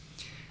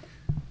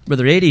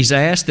Brother Eddie's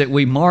asked that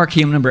we mark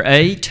hymn number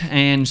 8,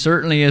 and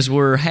certainly as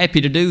we're happy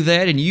to do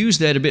that and use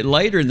that a bit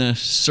later in the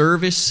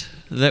service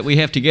that we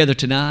have together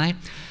tonight,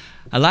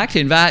 I'd like to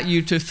invite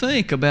you to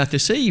think about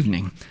this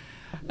evening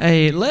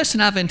a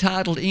lesson I've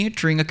entitled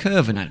Entering a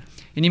Covenant.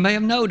 And you may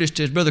have noticed,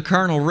 as Brother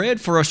Colonel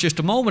read for us just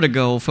a moment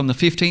ago from the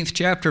 15th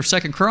chapter of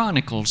 2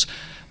 Chronicles,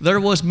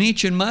 there was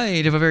mention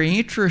made of a very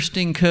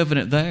interesting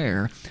covenant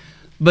there.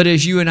 But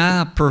as you and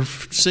I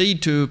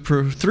proceed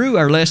through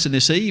our lesson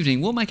this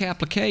evening, we'll make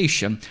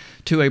application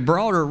to a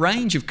broader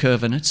range of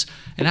covenants,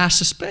 and I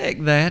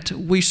suspect that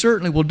we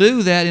certainly will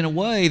do that in a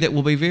way that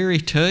will be very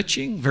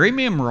touching, very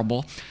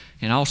memorable,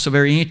 and also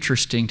very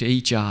interesting to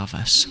each of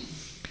us.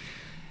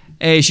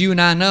 As you and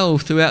I know,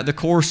 throughout the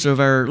course of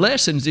our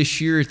lessons this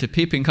year at the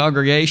Pippin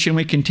congregation,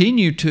 we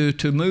continue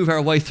to move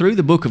our way through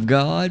the book of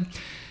God,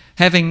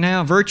 having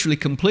now virtually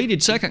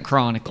completed 2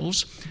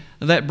 Chronicles.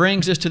 That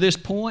brings us to this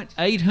point,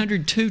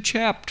 802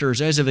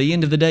 chapters as of the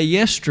end of the day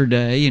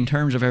yesterday in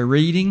terms of our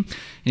reading.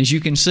 As you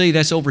can see,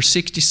 that's over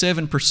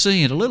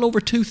 67%, a little over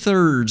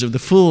two-thirds of the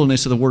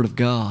fullness of the Word of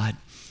God.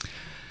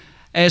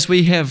 As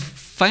we have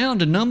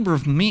found a number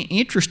of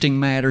interesting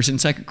matters in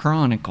 2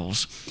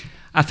 Chronicles,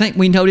 I think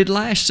we noted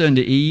last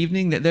Sunday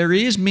evening that there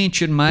is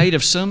mention made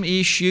of some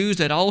issues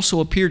that also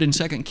appeared in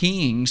 2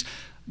 Kings,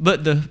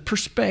 but the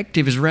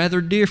perspective is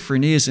rather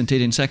different, isn't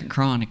it, in 2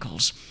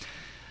 Chronicles?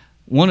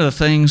 One of the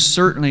things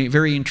certainly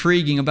very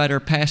intriguing about our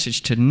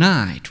passage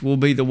tonight will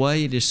be the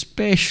way it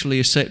especially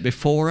is set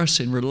before us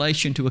in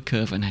relation to a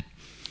covenant.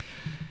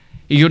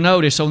 You'll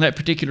notice on that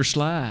particular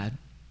slide,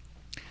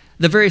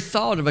 the very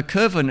thought of a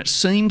covenant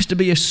seems to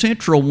be a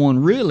central one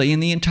really in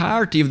the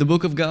entirety of the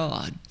book of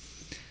God.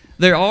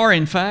 There are,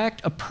 in fact,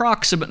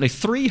 approximately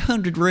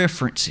 300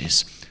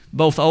 references,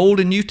 both Old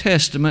and New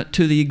Testament,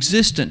 to the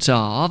existence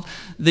of,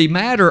 the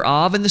matter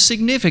of, and the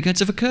significance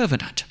of a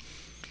covenant.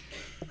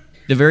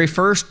 The very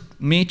first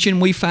mention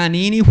we find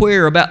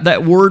anywhere about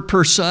that word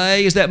per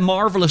se is that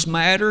marvelous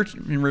matter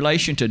in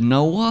relation to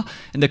Noah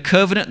and the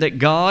covenant that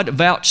God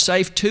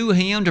vouchsafed to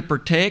him to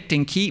protect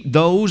and keep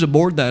those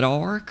aboard that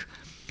ark.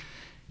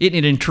 Isn't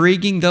it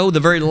intriguing, though? The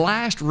very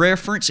last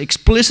reference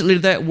explicitly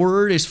to that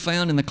word is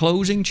found in the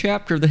closing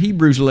chapter of the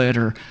Hebrews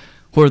letter,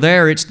 where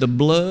there it's the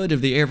blood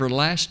of the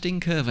everlasting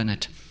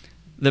covenant,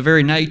 the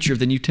very nature of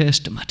the New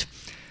Testament.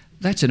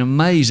 That's an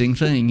amazing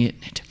thing,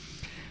 isn't it?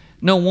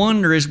 No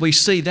wonder as we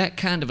see that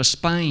kind of a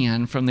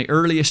span from the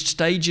earliest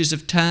stages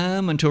of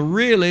time until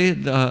really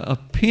a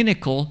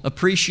pinnacle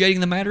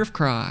appreciating the matter of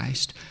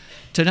Christ.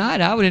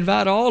 Tonight I would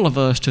invite all of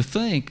us to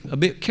think a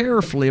bit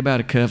carefully about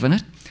a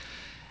covenant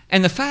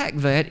and the fact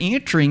that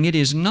entering it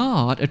is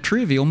not a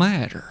trivial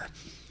matter.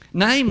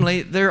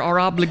 Namely, there are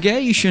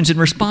obligations and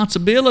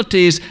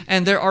responsibilities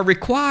and there are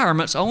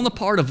requirements on the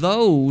part of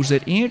those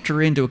that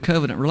enter into a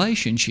covenant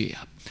relationship.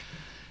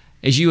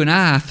 As you and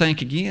I think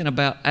again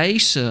about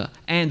Asa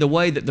and the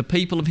way that the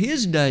people of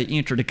his day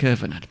entered a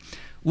covenant,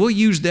 we'll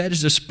use that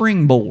as a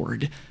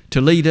springboard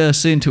to lead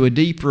us into a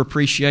deeper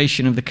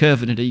appreciation of the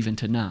covenant even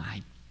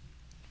tonight.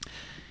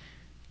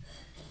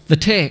 The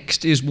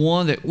text is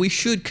one that we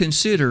should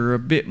consider a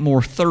bit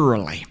more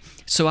thoroughly.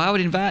 So I would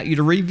invite you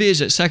to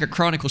revisit 2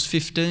 Chronicles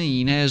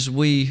 15 as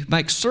we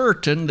make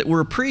certain that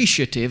we're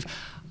appreciative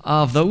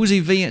of those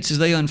events as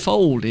they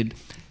unfolded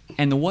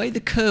and the way the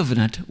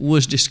covenant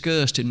was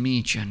discussed and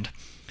mentioned.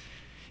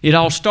 It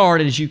all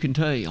started, as you can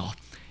tell.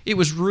 It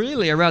was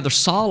really a rather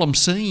solemn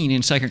scene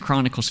in 2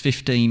 Chronicles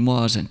 15,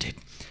 wasn't it?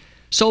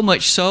 So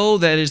much so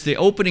that as the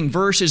opening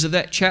verses of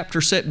that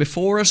chapter set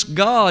before us,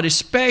 God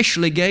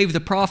especially gave the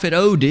prophet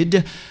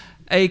Oded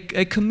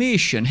a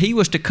commission. He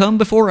was to come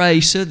before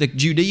Asa, the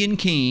Judean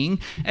king,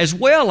 as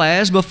well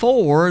as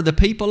before the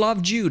people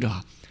of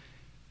Judah.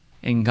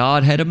 And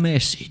God had a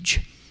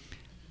message.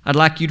 I'd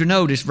like you to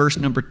notice verse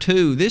number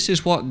 2. This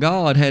is what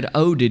God had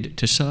Oded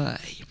to say.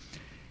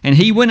 And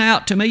he went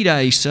out to meet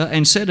Asa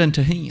and said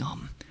unto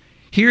him,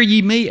 Hear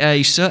ye me,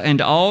 Asa, and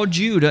all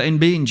Judah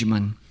and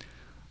Benjamin.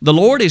 The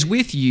Lord is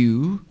with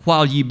you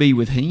while ye be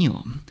with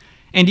him.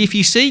 And if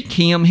ye seek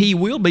him, he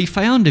will be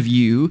found of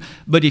you.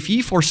 But if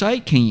ye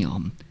forsake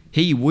him,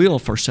 he will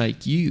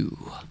forsake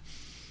you.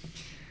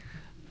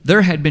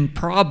 There had been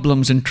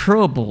problems and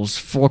troubles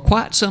for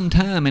quite some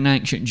time in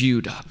ancient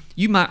Judah.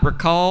 You might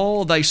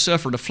recall they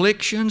suffered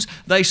afflictions.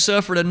 They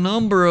suffered a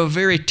number of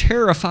very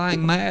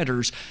terrifying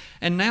matters.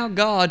 And now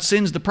God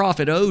sends the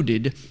prophet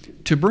Oded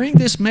to bring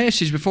this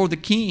message before the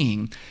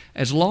king.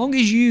 As long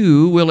as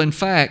you will in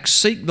fact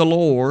seek the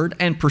Lord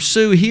and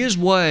pursue His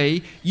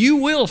way, you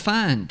will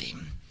find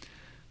Him.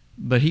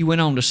 But he went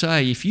on to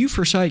say, if you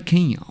forsake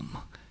Him,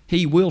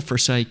 He will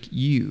forsake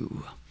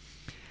you.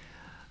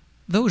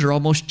 Those are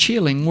almost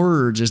chilling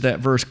words as that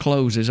verse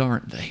closes,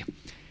 aren't they?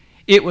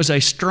 It was a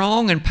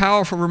strong and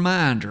powerful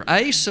reminder.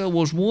 Asa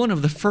was one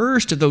of the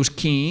first of those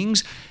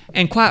kings,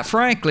 and quite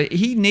frankly,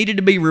 he needed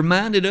to be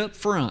reminded up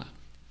front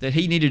that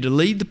he needed to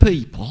lead the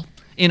people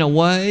in a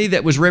way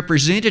that was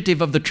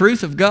representative of the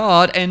truth of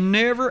God and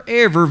never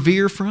ever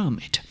veer from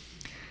it.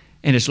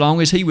 And as long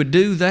as he would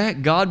do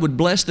that, God would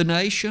bless the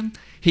nation.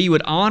 He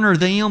would honor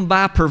them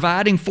by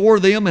providing for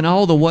them in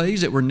all the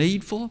ways that were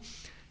needful,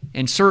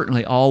 and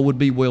certainly all would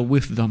be well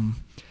with them.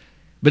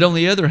 But on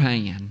the other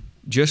hand,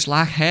 just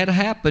like had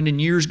happened in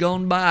years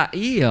gone by,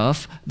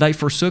 if they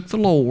forsook the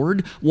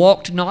Lord,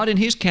 walked not in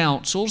His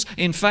counsels,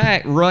 in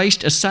fact,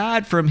 raced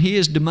aside from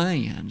His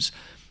demands,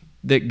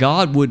 that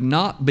God would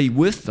not be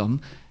with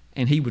them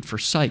and He would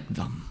forsake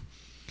them.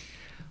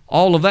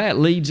 All of that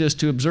leads us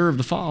to observe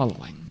the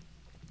following.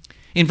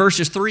 In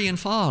verses 3 and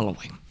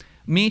following,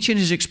 mention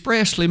is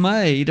expressly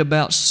made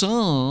about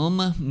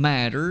some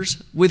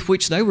matters with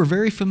which they were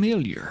very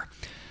familiar.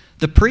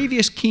 The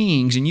previous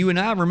kings, and you and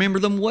I remember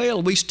them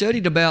well. We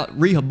studied about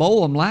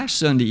Rehoboam last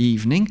Sunday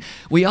evening.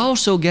 We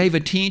also gave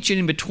attention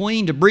in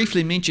between to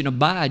briefly mention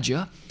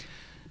Abijah.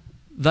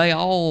 They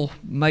all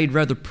made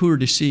rather poor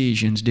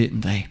decisions,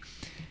 didn't they?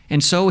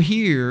 And so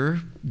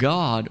here,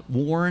 God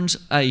warns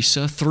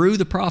Asa through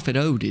the prophet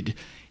Oded,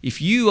 if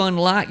you,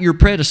 unlike your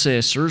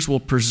predecessors, will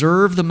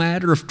preserve the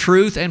matter of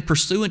truth and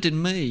pursuant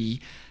in me,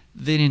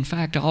 then in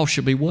fact all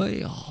shall be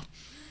well.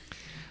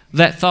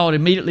 That thought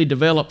immediately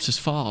develops as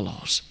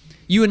follows.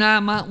 You and I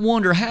might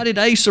wonder, how did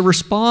Asa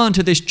respond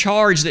to this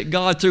charge that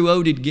God through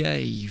Oded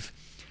gave?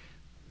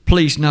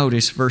 Please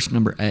notice verse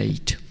number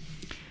 8.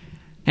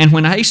 And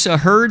when Asa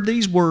heard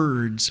these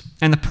words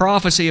and the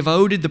prophecy of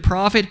Oded the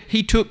prophet,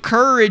 he took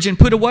courage and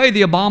put away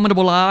the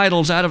abominable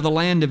idols out of the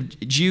land of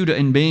Judah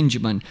and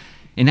Benjamin,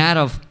 and out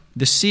of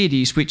the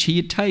cities which he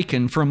had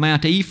taken from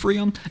Mount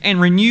Ephraim,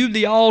 and renewed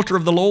the altar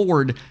of the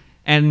Lord,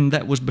 and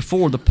that was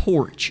before the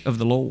porch of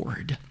the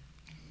Lord.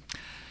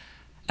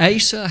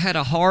 Asa had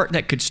a heart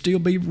that could still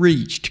be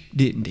reached,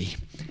 didn't he?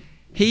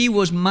 He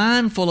was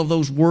mindful of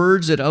those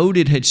words that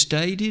Oded had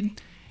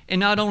stated, and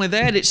not only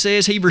that, it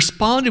says he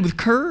responded with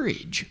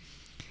courage.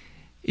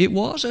 It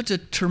wasn't a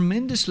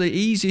tremendously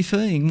easy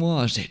thing,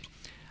 was it?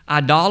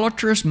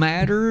 Idolatrous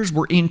matters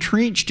were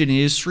entrenched in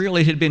Israel.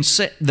 It had been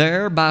set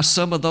there by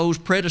some of those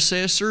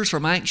predecessors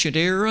from ancient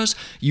eras.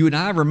 You and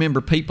I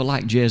remember people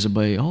like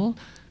Jezebel,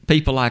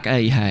 people like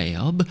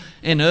Ahab,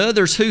 and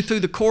others who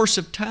through the course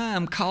of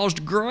time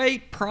caused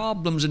great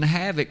problems and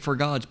havoc for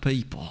God's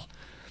people.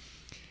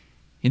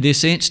 In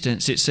this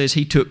instance, it says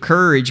he took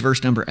courage,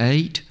 verse number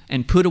 8,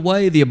 and put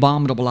away the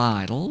abominable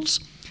idols.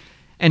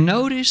 And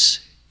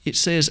notice it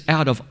says,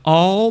 out of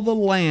all the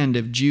land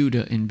of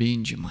Judah and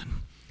Benjamin.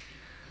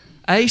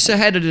 Asa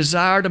had a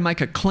desire to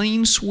make a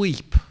clean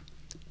sweep,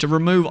 to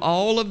remove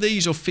all of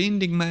these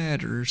offending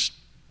matters.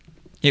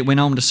 It went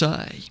on to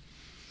say,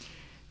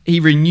 he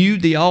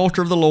renewed the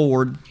altar of the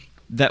Lord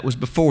that was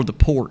before the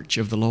porch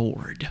of the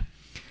Lord.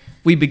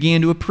 We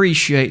began to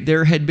appreciate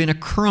there had been a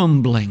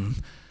crumbling.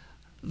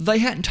 They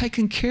hadn't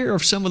taken care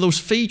of some of those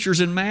features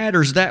and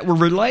matters that were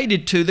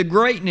related to the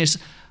greatness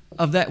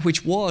of that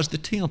which was the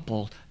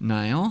temple.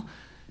 Now,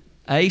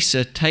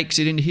 Asa takes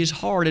it into his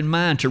heart and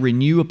mind to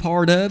renew a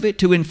part of it,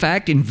 to in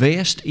fact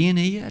invest in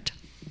it.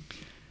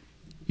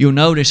 You'll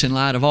notice in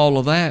light of all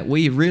of that,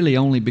 we have really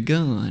only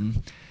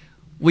begun.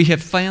 We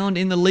have found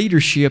in the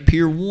leadership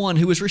here one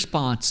who is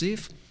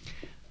responsive.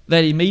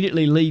 That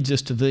immediately leads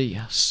us to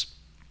this.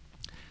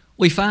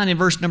 We find in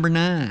verse number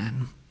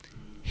 9,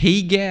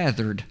 he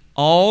gathered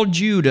all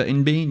Judah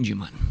and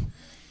Benjamin.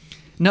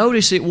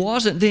 Notice it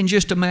wasn't then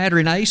just a matter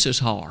in Asa's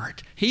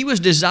heart. He was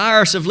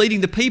desirous of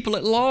leading the people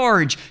at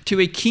large to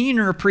a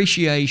keener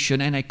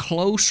appreciation and a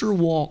closer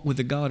walk with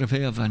the God of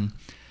heaven.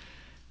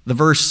 The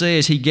verse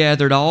says, he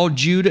gathered all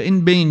Judah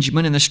and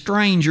Benjamin and the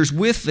strangers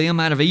with them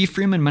out of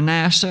Ephraim and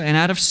Manasseh and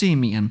out of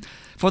Simeon.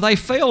 For they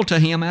fell to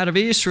him out of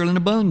Israel in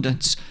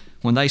abundance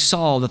when they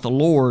saw that the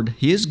Lord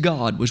his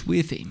God was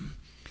with him.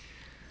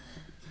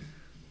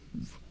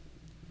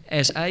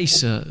 As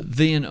Asa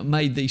then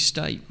made these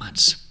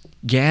statements,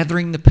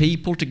 gathering the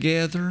people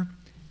together,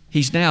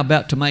 he's now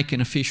about to make an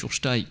official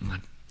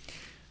statement.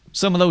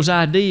 Some of those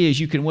ideas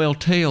you can well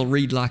tell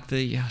read like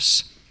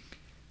this.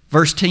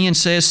 Verse 10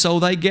 says, so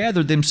they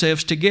gathered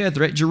themselves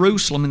together at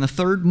Jerusalem in the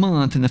 3rd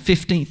month in the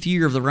 15th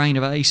year of the reign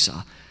of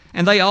Asa.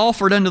 And they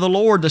offered unto the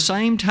Lord the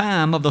same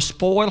time of the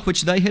spoil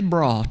which they had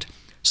brought,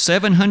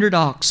 700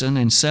 oxen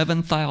and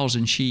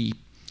 7,000 sheep.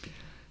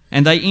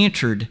 And they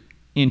entered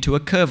into a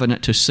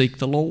covenant to seek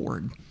the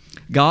Lord,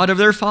 God of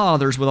their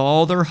fathers, with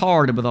all their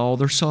heart and with all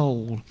their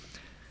soul,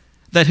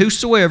 that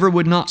whosoever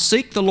would not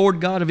seek the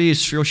Lord God of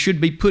Israel should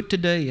be put to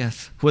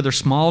death, whether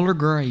small or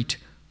great,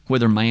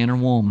 whether man or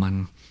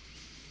woman.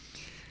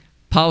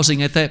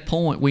 Pausing at that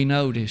point, we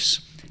notice,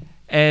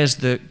 as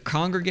the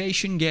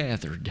congregation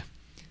gathered,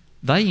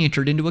 they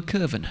entered into a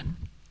covenant.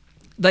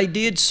 They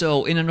did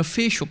so in an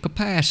official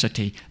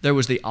capacity. There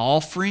was the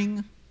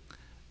offering.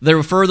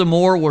 There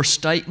furthermore were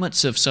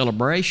statements of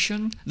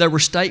celebration. There were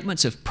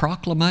statements of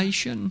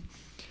proclamation.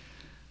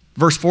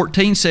 Verse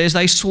 14 says,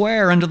 they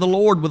swear unto the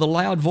Lord with a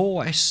loud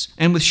voice,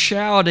 and with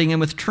shouting, and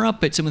with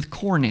trumpets, and with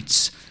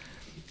cornets.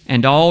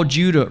 And all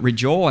Judah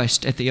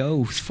rejoiced at the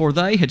oath, for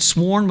they had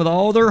sworn with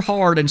all their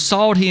heart, and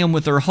sought him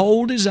with their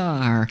whole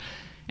desire,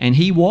 and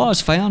he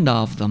was found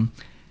of them,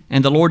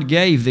 and the Lord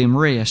gave them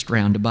rest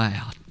round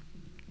about.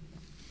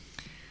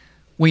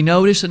 We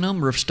notice a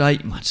number of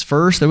statements.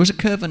 First, there was a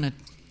covenant.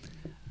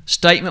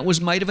 Statement was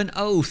made of an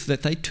oath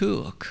that they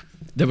took.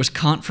 There was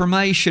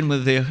confirmation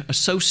with the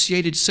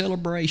associated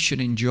celebration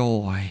and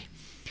joy.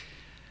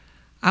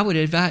 I would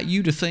invite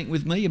you to think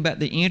with me about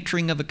the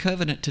entering of a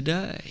covenant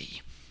today.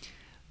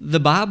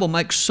 The Bible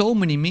makes so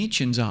many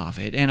mentions of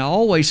it and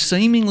always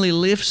seemingly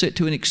lifts it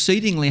to an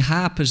exceedingly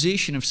high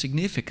position of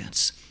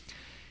significance.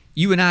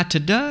 You and I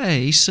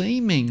today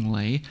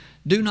seemingly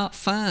do not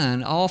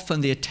find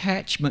often the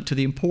attachment to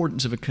the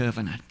importance of a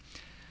covenant.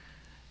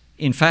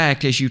 In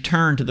fact, as you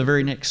turn to the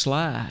very next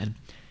slide,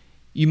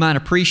 you might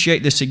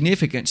appreciate the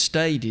significance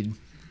stated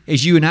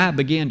as you and I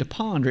begin to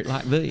ponder it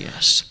like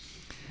this.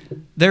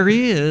 There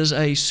is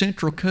a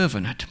central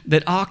covenant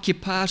that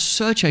occupies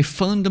such a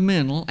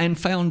fundamental and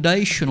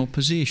foundational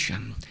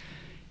position.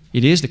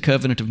 It is the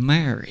covenant of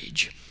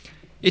marriage.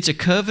 It's a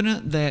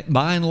covenant that,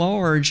 by and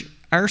large,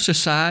 our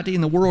society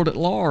and the world at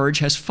large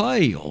has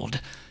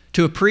failed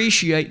to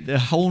appreciate the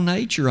whole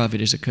nature of it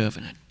as a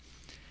covenant.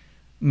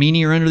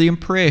 Many are under the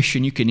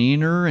impression you can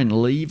enter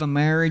and leave a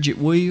marriage at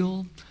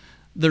will.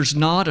 There's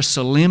not a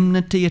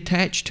solemnity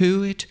attached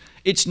to it.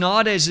 It's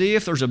not as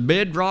if there's a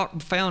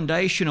bedrock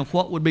foundation of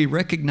what would be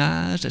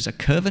recognized as a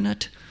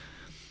covenant.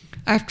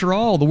 After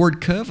all, the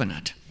word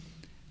covenant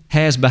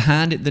has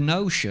behind it the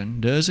notion,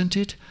 doesn't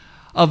it,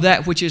 of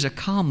that which is a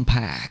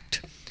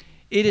compact.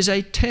 It is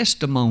a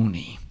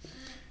testimony.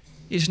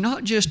 It's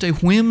not just a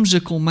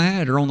whimsical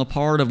matter on the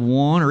part of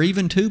one or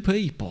even two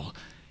people.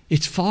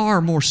 It's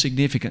far more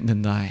significant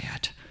than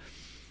that.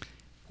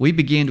 We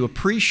begin to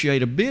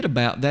appreciate a bit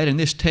about that in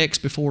this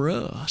text before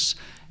us.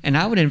 And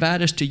I would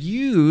invite us to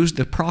use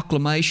the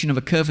proclamation of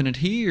a covenant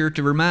here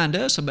to remind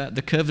us about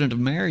the covenant of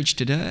marriage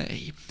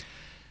today.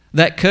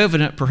 That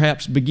covenant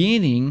perhaps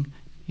beginning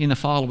in the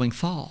following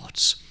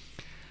thoughts.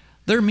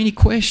 There are many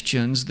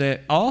questions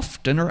that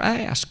often are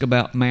asked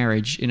about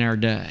marriage in our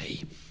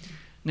day.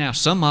 Now,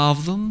 some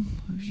of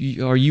them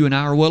you and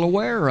I are well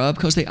aware of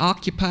because they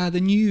occupy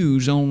the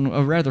news on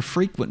a rather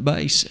frequent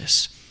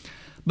basis.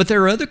 But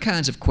there are other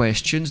kinds of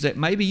questions that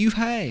maybe you've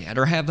had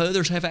or have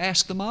others have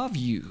asked them of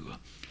you.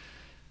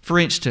 For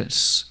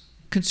instance,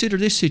 consider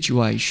this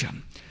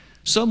situation.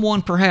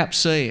 Someone perhaps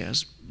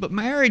says, but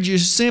marriage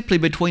is simply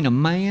between a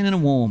man and a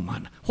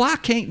woman. Why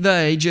can't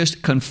they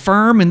just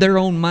confirm in their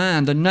own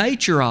mind the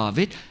nature of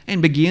it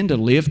and begin to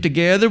live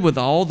together with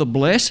all the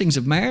blessings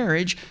of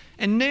marriage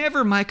and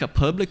never make a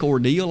public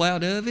ordeal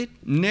out of it?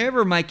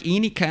 Never make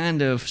any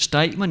kind of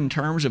statement in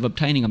terms of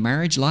obtaining a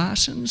marriage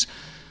license?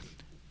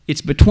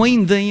 It's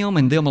between them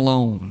and them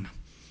alone.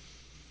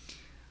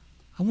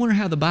 I wonder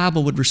how the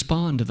Bible would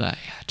respond to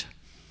that.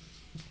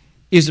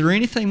 Is there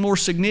anything more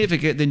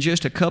significant than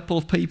just a couple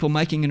of people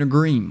making an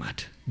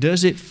agreement?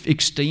 Does it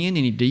extend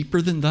any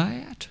deeper than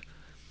that?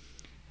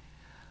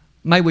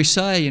 May we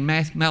say in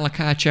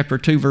Malachi chapter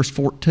 2, verse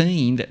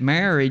 14, that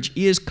marriage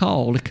is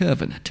called a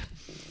covenant.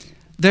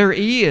 There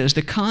is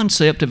the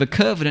concept of a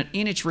covenant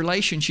in its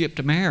relationship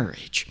to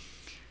marriage.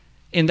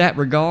 In that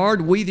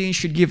regard, we then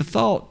should give a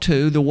thought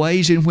to the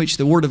ways in which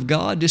the Word of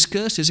God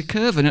discusses a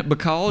covenant,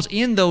 because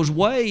in those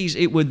ways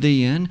it would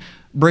then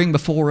bring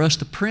before us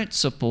the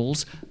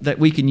principles that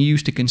we can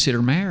use to consider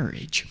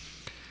marriage.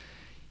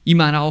 You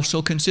might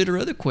also consider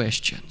other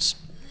questions.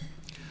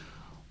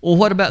 Well,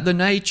 what about the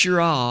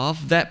nature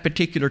of that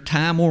particular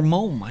time or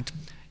moment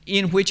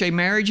in which a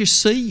marriage is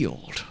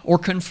sealed or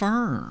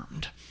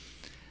confirmed?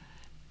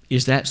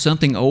 Is that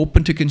something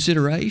open to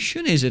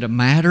consideration? Is it a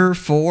matter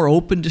for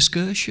open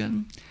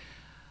discussion?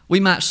 We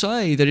might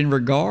say that in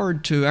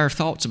regard to our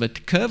thoughts of a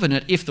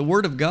covenant, if the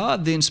Word of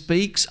God then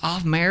speaks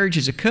of marriage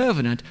as a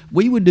covenant,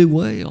 we would do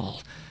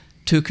well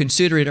to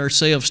consider it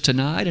ourselves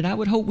tonight, and I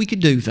would hope we could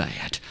do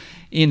that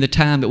in the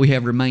time that we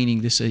have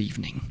remaining this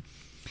evening.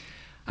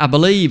 I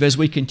believe as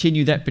we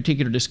continue that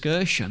particular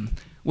discussion,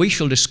 we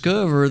shall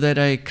discover that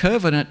a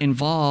covenant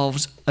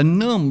involves a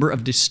number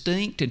of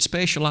distinct and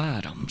special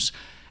items.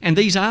 And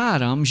these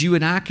items you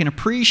and I can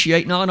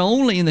appreciate not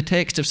only in the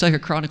text of 2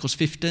 Chronicles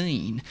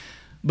 15,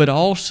 but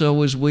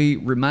also as we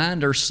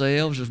remind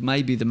ourselves of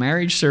maybe the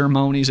marriage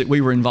ceremonies that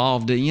we were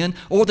involved in,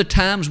 or the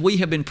times we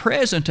have been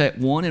present at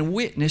one and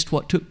witnessed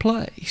what took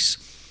place.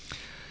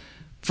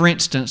 For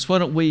instance, why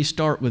don't we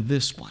start with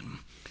this one?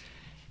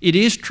 It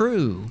is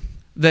true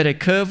that a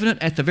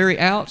covenant at the very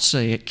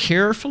outset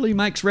carefully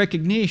makes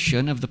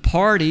recognition of the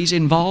parties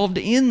involved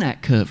in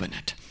that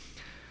covenant.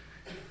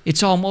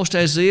 It's almost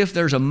as if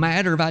there's a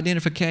matter of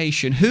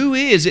identification. Who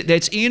is it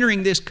that's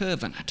entering this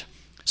covenant?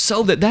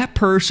 So that that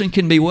person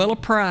can be well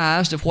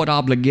apprised of what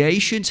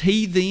obligations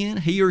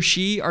he or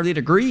she are then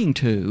agreeing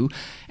to,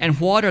 and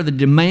what are the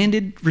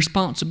demanded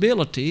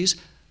responsibilities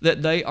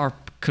that they are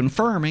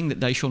confirming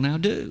that they shall now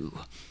do.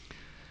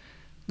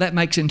 That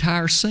makes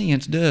entire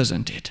sense,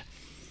 doesn't it?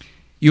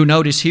 You'll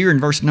notice here in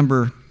verse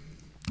number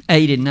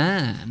 8 and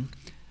 9,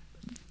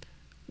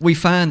 we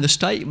find the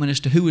statement as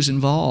to who is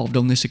involved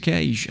on this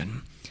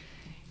occasion.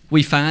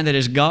 We find that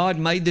as God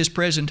made this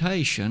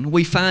presentation,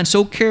 we find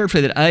so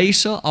carefully that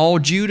Asa, all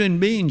Judah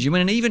and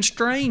Benjamin, and even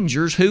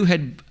strangers who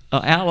had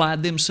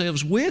allied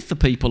themselves with the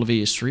people of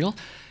Israel,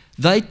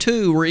 they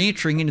too were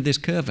entering into this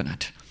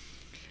covenant.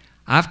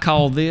 I've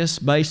called this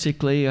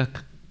basically a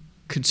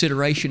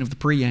consideration of the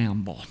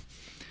preamble.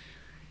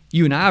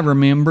 You and I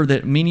remember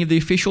that many of the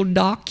official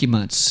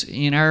documents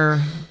in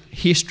our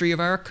history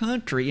of our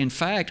country, in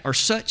fact, are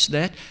such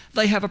that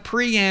they have a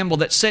preamble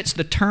that sets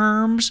the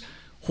terms,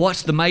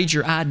 what's the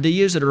major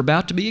ideas that are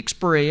about to be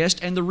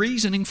expressed, and the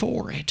reasoning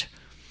for it.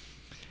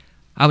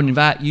 I would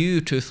invite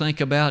you to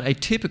think about a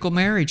typical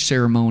marriage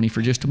ceremony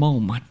for just a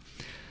moment.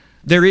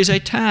 There is a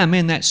time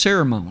in that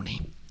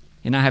ceremony,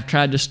 and I have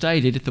tried to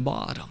state it at the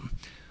bottom,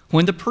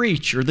 when the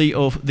preacher,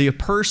 the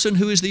person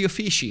who is the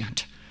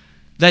officiant,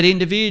 that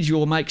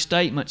individual makes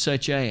statements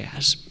such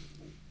as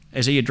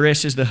he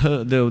addresses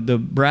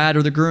the bride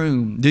or the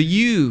groom, do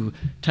you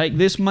take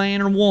this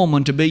man or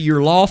woman to be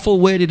your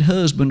lawful wedded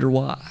husband or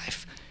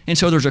wife? And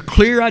so there's a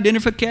clear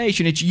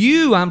identification. It's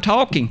you I'm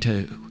talking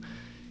to.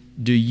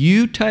 Do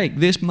you take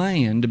this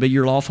man to be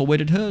your lawful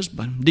wedded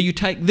husband? Do you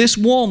take this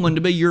woman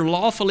to be your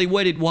lawfully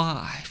wedded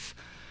wife?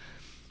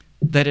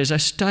 That is a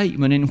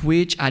statement in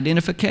which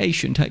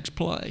identification takes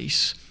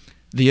place.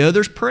 The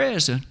others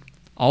present,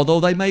 although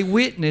they may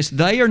witness,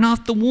 they are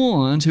not the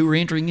ones who are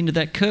entering into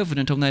that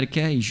covenant on that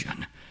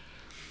occasion.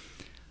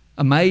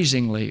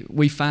 Amazingly,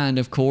 we find,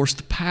 of course,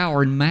 the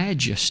power and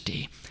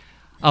majesty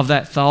of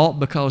that thought,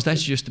 because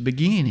that's just the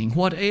beginning.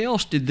 What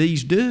else did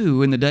these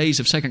do in the days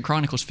of 2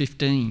 Chronicles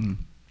 15?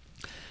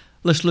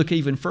 Let's look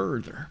even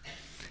further.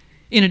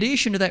 In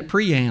addition to that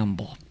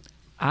preamble,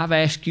 I've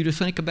asked you to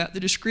think about the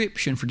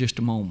description for just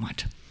a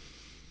moment.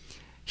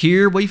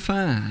 Here we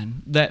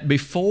find that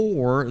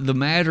before the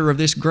matter of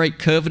this great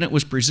covenant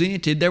was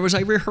presented, there was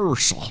a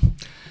rehearsal.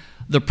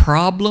 The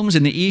problems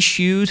and the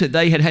issues that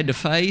they had to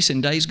face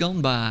in days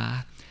gone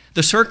by,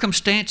 the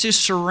circumstances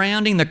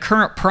surrounding the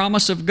current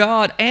promise of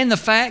God, and the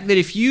fact that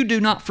if you do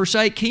not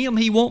forsake Him,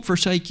 He won't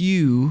forsake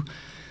you.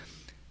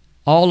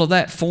 All of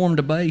that formed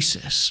a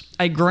basis,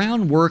 a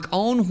groundwork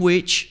on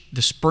which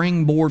the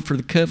springboard for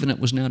the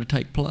covenant was now to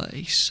take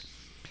place.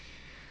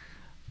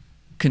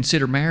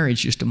 Consider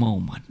marriage just a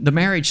moment. The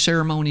marriage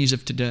ceremonies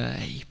of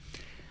today.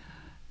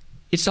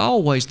 It's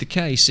always the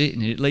case,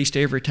 isn't it? At least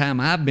every time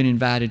I've been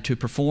invited to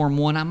perform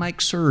one, I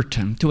make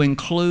certain to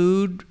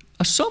include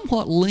a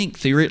somewhat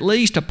lengthy, or at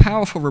least a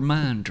powerful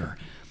reminder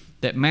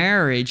that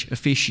marriage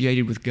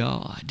officiated with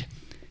God.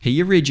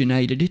 He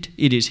originated it.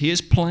 It is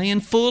His plan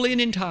fully and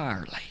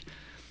entirely.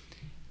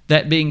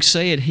 That being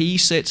said, He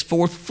sets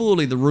forth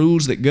fully the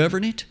rules that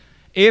govern it.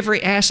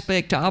 Every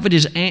aspect of it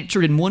is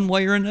answered in one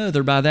way or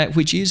another by that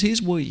which is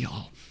His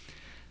will.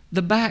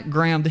 The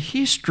background, the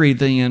history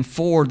then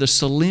for the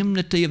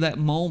solemnity of that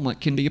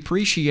moment can be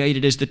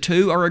appreciated as the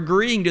two are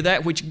agreeing to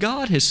that which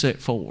God has set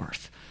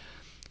forth.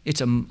 It's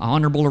an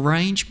honorable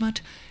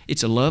arrangement,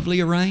 it's a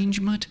lovely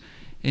arrangement,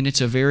 and it's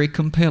a very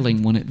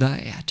compelling one at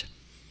that.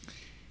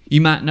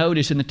 You might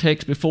notice in the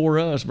text before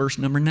us, verse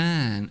number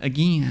 9,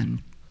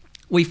 again,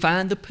 we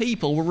find the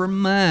people were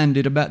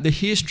reminded about the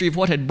history of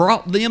what had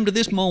brought them to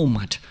this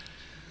moment.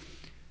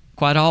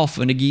 Quite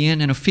often, again,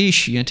 an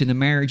officiant in the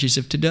marriages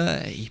of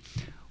today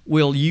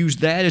will use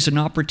that as an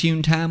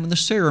opportune time in the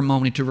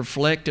ceremony to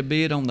reflect a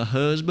bit on the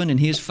husband and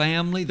his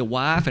family, the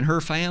wife and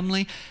her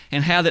family,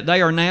 and how that they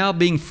are now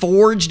being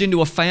forged into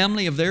a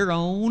family of their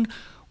own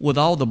with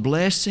all the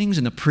blessings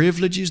and the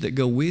privileges that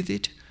go with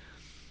it.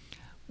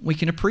 We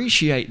can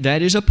appreciate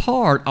that is a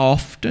part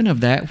often of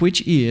that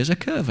which is a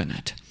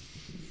covenant.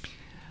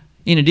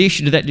 In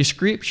addition to that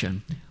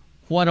description,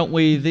 why don't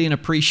we then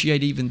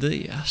appreciate even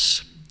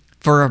this?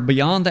 For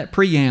beyond that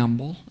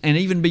preamble and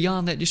even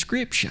beyond that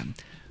description,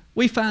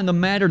 we find the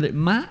matter that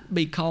might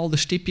be called the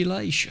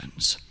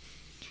stipulations.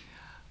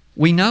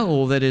 We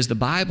know that as the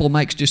Bible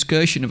makes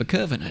discussion of a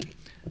covenant,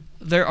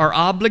 there are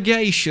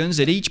obligations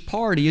that each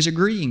party is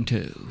agreeing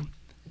to.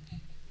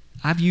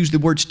 I've used the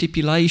word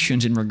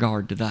stipulations in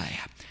regard to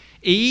that.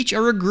 Each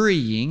are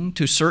agreeing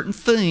to certain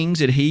things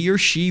that he or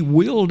she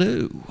will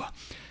do.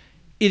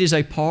 It is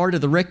a part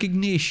of the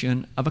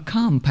recognition of a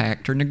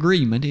compact or an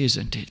agreement,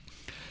 isn't it?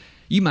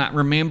 You might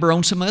remember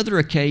on some other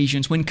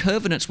occasions when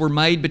covenants were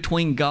made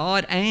between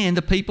God and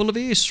the people of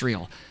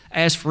Israel,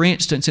 as for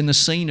instance in the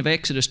scene of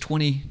Exodus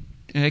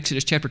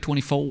chapter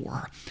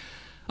 24.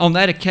 On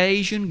that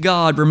occasion,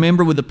 God,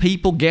 remember, with the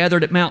people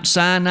gathered at Mount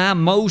Sinai,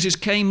 Moses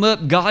came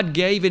up, God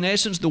gave in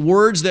essence the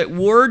words that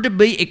were to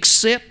be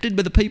accepted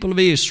by the people of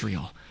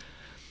Israel.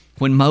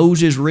 When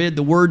Moses read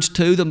the words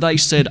to them, they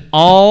said,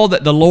 "All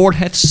that the Lord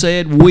hath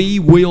said we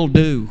will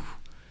do."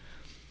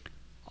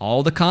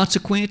 All the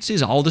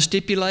consequences, all the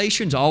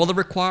stipulations, all the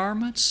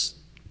requirements,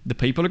 the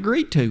people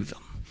agreed to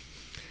them.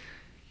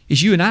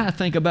 As you and I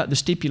think about the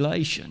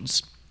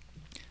stipulations,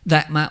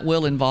 that might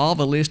well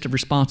involve a list of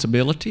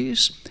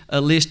responsibilities,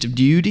 a list of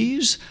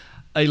duties,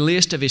 a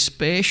list of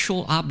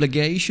special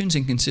obligations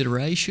and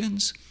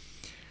considerations.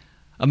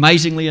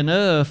 Amazingly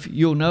enough,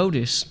 you'll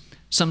notice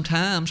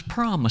sometimes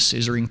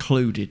promises are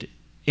included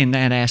in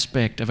that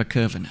aspect of a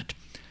covenant.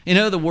 In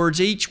other words,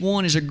 each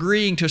one is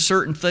agreeing to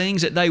certain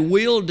things that they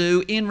will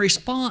do in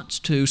response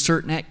to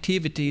certain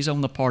activities on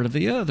the part of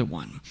the other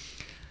one.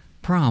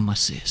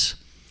 Promises.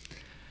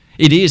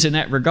 It is in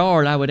that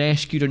regard I would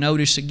ask you to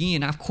notice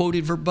again, I've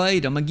quoted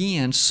verbatim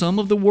again, some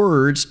of the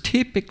words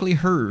typically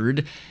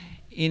heard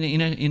in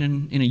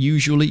a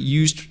usually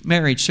used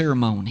marriage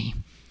ceremony.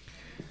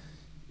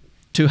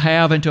 To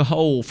have and to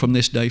hold from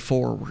this day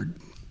forward.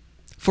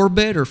 For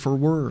better, for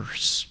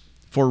worse.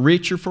 For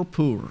richer, for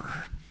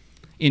poorer.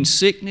 In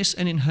sickness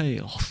and in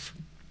health.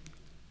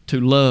 To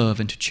love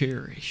and to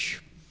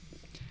cherish.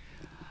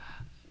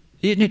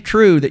 Isn't it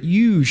true that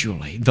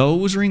usually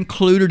those are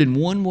included in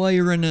one way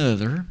or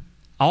another,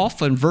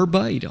 often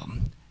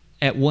verbatim,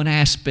 at one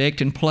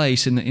aspect and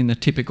place in the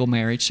typical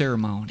marriage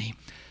ceremony?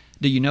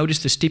 Do you notice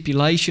the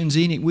stipulations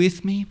in it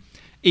with me?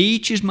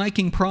 Each is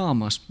making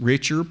promise,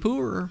 richer or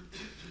poorer.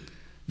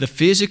 The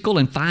physical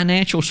and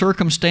financial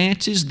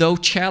circumstances, though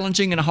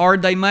challenging and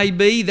hard they may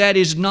be, that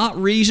is not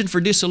reason for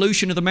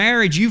dissolution of the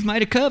marriage. You've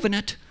made a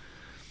covenant.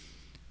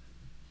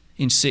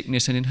 In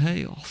sickness and in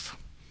health.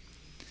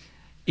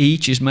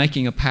 Each is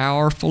making a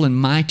powerful and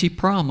mighty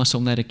promise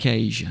on that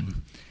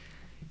occasion.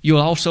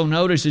 You'll also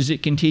notice as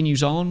it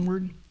continues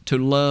onward, to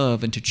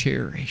love and to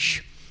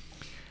cherish.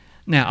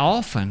 Now,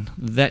 often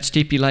that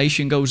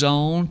stipulation goes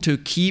on to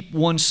keep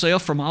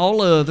oneself from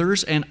all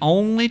others and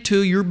only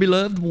to your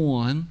beloved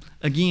one,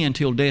 again,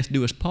 till death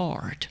do us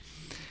part.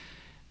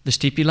 The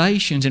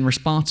stipulations and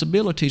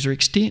responsibilities are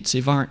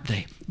extensive, aren't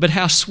they? But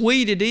how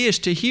sweet it is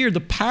to hear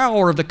the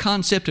power of the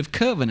concept of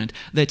covenant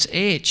that's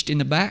etched in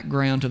the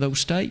background to those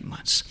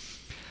statements.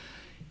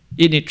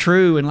 Isn't it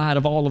true in light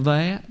of all of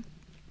that?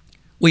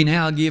 We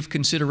now give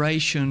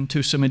consideration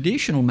to some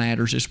additional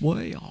matters as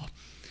well.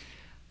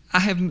 I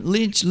have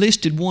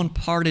listed one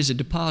part as a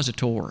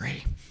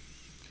depository.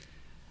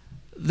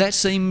 That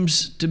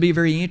seems to be a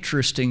very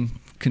interesting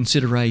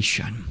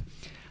consideration.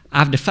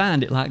 I've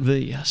defined it like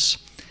this.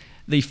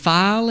 The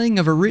filing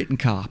of a written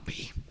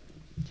copy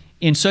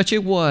in such a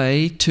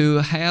way to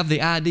have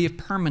the idea of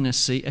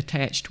permanency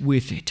attached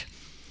with it.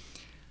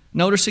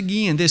 Notice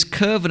again, this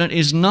covenant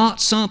is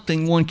not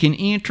something one can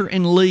enter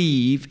and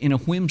leave in a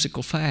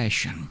whimsical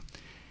fashion.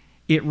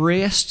 It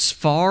rests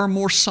far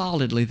more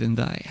solidly than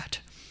that.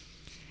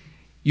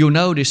 You'll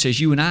notice as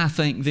you and I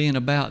think then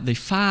about the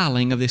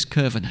filing of this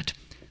covenant,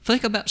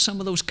 think about some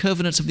of those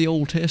covenants of the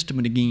Old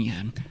Testament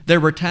again. There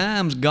were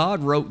times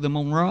God wrote them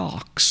on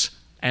rocks,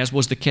 as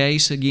was the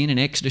case again in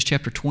Exodus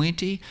chapter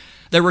 20.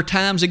 There were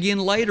times again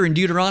later in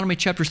Deuteronomy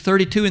chapters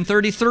 32 and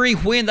 33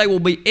 when they will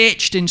be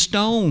etched in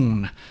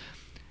stone.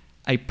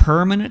 A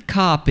permanent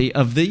copy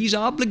of these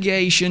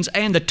obligations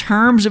and the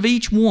terms of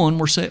each one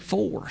were set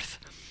forth.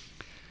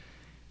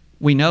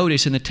 We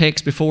notice in the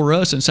text before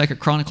us in 2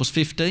 Chronicles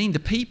 15, the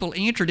people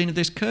entered into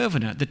this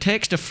covenant. The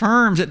text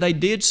affirms that they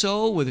did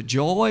so with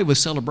joy, with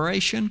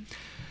celebration.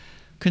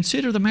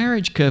 Consider the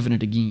marriage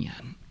covenant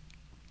again.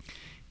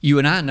 You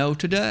and I know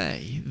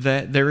today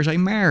that there is a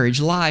marriage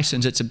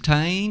license that's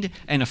obtained,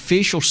 an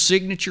official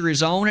signature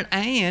is on it,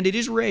 and it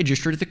is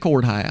registered at the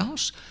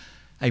courthouse.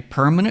 A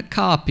permanent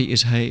copy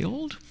is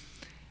held.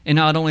 And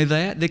not only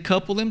that, the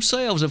couple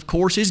themselves, of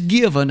course, is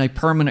given a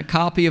permanent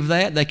copy of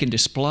that they can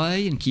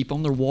display and keep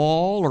on their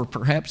wall or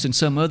perhaps in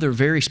some other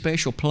very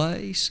special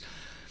place.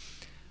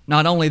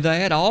 Not only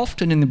that,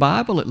 often in the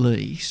Bible at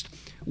least,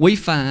 we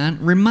find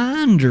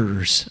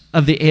reminders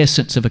of the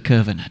essence of a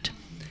covenant.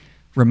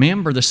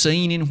 Remember the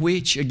scene in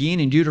which, again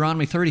in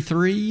Deuteronomy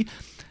 33,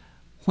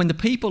 when the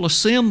people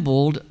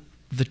assembled,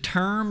 the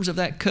terms of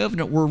that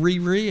covenant were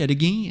reread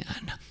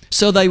again.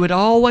 So they would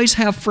always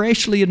have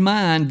freshly in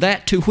mind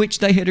that to which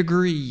they had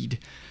agreed.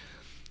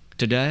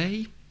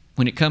 Today,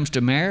 when it comes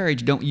to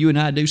marriage, don't you and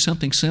I do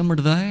something similar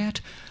to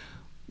that?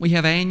 We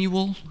have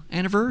annual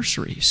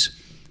anniversaries.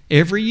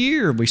 Every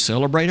year we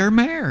celebrate our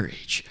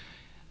marriage.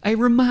 A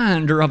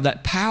reminder of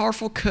that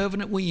powerful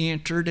covenant we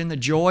entered and the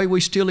joy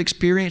we still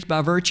experience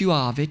by virtue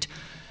of it.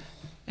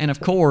 And of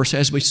course,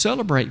 as we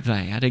celebrate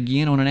that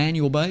again on an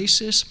annual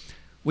basis,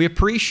 we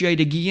appreciate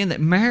again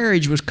that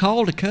marriage was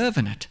called a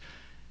covenant.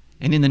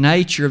 And in the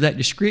nature of that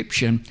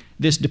description,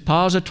 this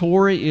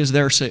depository is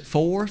there set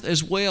forth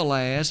as well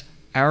as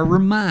our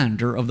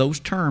reminder of those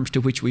terms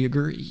to which we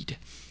agreed.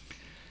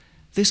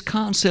 This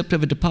concept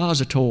of a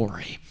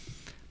depository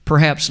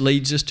perhaps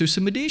leads us to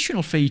some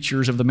additional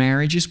features of the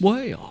marriage as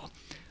well.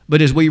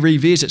 But as we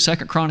revisit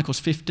 2 Chronicles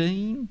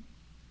 15,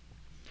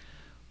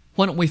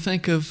 why don't we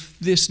think of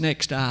this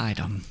next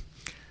item,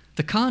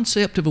 the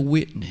concept of a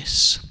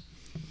witness.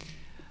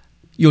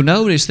 You'll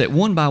notice that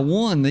one by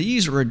one,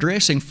 these are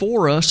addressing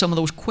for us some of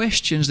those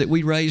questions that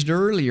we raised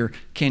earlier.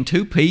 Can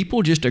two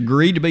people just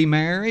agree to be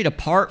married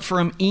apart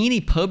from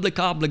any public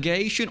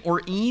obligation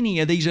or any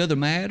of these other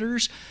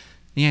matters?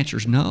 The answer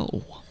is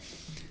no.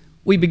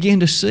 We begin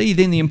to see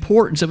then the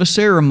importance of a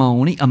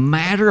ceremony, a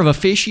matter of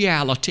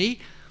officiality.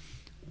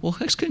 Well,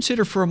 let's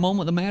consider for a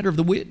moment the matter of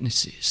the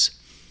witnesses.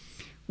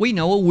 We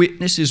know a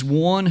witness is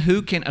one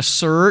who can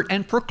assert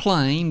and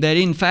proclaim that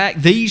in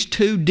fact these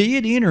two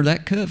did enter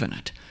that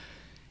covenant.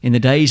 In the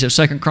days of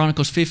 2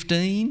 Chronicles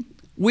 15,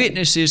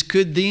 witnesses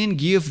could then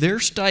give their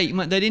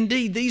statement that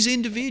indeed these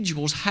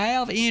individuals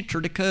have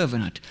entered a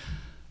covenant.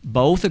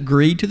 Both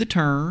agreed to the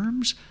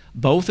terms,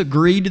 Both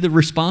agreed to the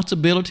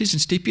responsibilities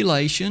and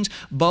stipulations.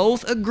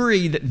 Both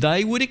agreed that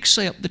they would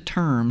accept the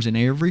terms in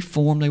every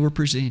form they were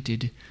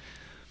presented.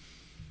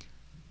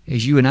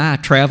 As you and I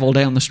travel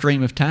down the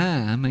stream of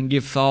time and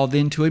give thought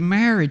then to a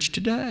marriage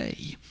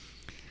today,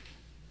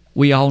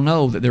 we all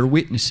know that there are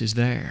witnesses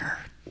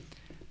there.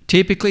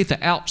 Typically at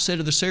the outset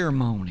of the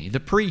ceremony, the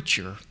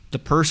preacher, the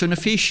person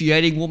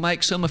officiating, will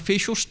make some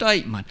official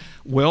statement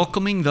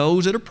welcoming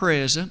those that are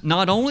present,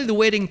 not only the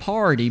wedding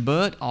party,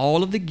 but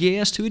all of the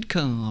guests who had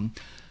come,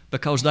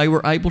 because they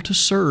were able to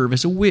serve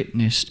as a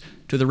witness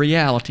to the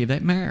reality of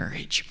that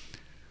marriage.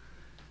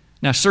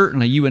 Now,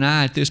 certainly you and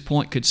I at this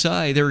point could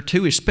say there are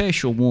two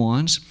special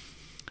ones: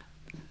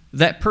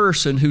 that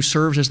person who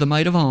serves as the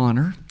maid of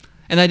honor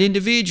and that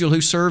individual who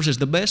serves as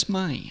the best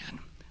man.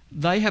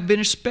 They have been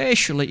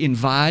especially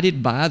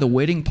invited by the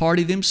wedding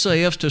party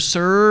themselves to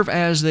serve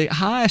as the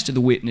highest of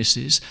the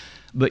witnesses,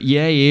 but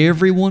yea,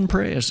 everyone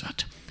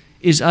present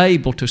is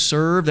able to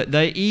serve, that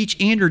they each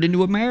entered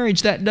into a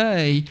marriage that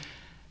day,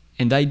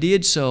 and they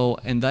did so,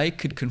 and they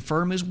could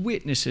confirm as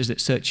witnesses that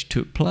such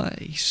took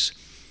place.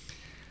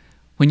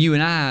 When you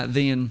and I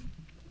then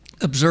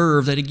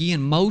observe that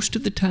again, most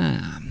of the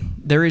time,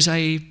 there is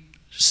a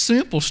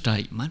simple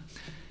statement,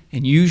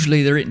 and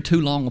usually there isn't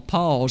too long a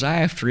pause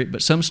after it,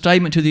 but some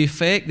statement to the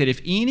effect that if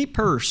any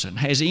person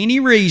has any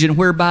reason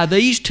whereby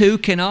these two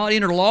cannot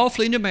enter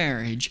lawfully into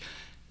marriage,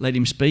 let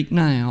him speak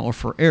now or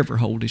forever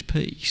hold his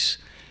peace.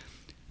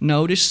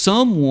 Notice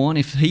someone,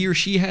 if he or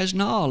she has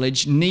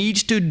knowledge,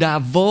 needs to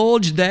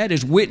divulge that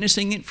as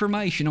witnessing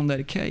information on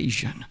that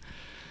occasion.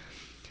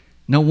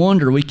 No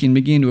wonder we can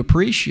begin to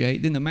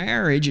appreciate then the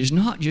marriage is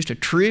not just a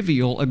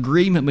trivial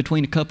agreement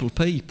between a couple of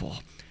people.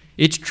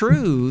 It's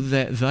true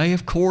that they,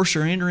 of course,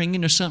 are entering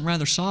into something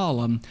rather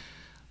solemn,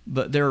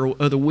 but there are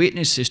other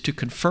witnesses to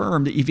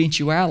confirm the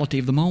eventuality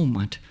of the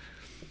moment.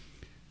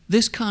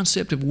 This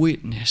concept of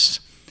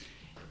witness,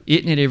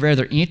 isn't it a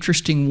rather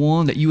interesting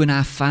one that you and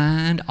I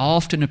find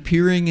often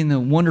appearing in the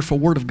wonderful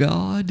Word of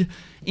God?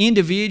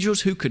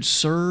 Individuals who could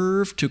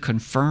serve to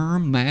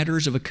confirm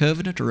matters of a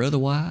covenant or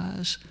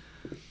otherwise.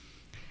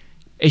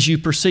 As you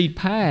proceed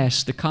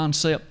past the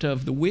concept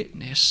of the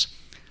witness,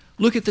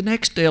 look at the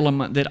next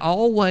element that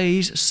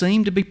always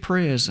seemed to be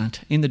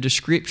present in the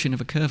description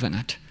of a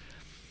covenant.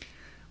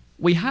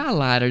 We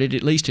highlighted it,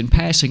 at least in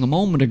passing a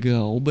moment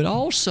ago, but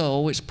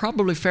also it's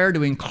probably fair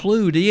to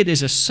include it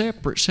as a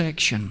separate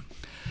section.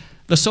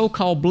 The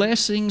so-called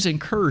blessings and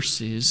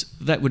curses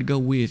that would go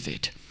with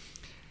it.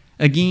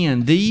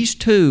 Again, these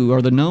two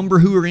are the number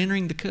who are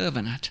entering the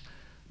covenant.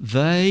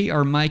 They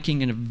are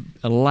making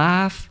a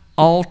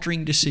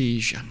life-altering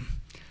decision.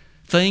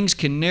 Things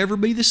can never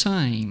be the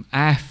same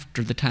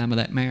after the time of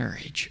that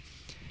marriage.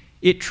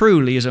 It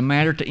truly is a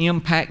matter to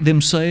impact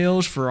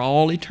themselves for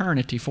all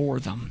eternity for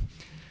them.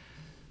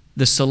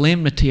 The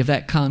solemnity of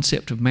that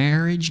concept of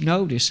marriage,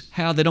 notice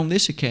how that on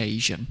this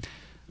occasion,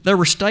 there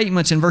were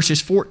statements in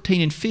verses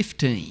 14 and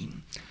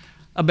 15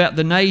 about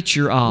the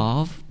nature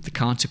of the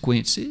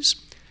consequences,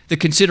 the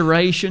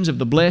considerations of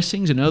the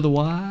blessings and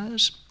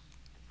otherwise.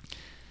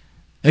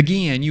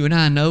 Again, you and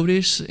I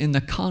notice in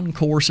the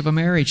concourse of a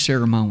marriage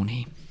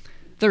ceremony,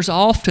 there's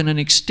often an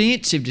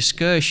extensive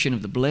discussion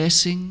of the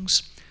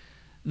blessings,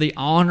 the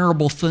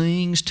honorable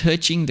things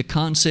touching the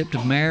concept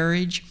of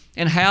marriage,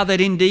 and how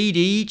that indeed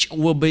each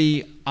will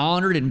be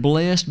honored and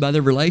blessed by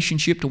their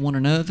relationship to one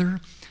another.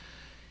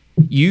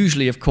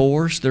 Usually, of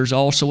course, there's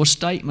also a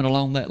statement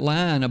along that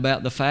line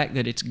about the fact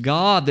that it's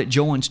God that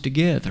joins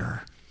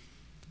together.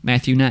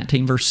 Matthew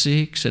 19, verse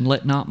 6, and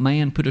let not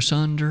man put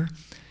asunder.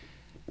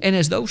 And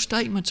as those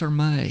statements are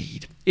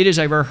made, it is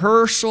a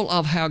rehearsal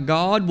of how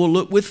God will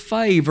look with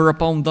favor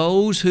upon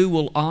those who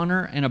will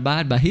honor and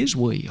abide by His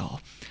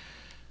will.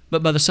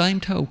 But by the same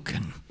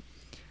token,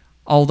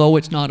 although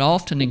it's not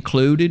often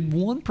included,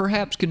 one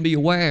perhaps can be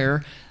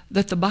aware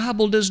that the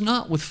Bible does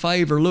not with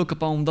favor look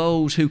upon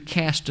those who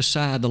cast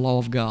aside the law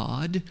of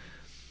God,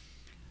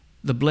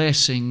 the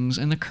blessings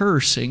and the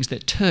cursings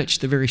that touch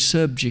the very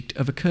subject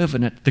of a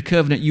covenant, the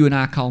covenant you and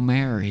I call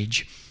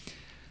marriage.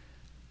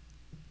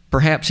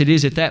 Perhaps it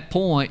is at that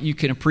point you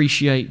can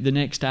appreciate the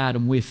next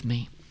item with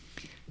me.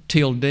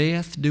 Till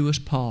death do us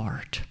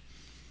part.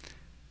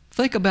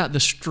 Think about the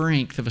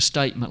strength of a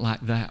statement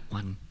like that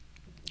one.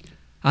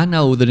 I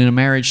know that in a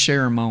marriage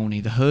ceremony,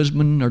 the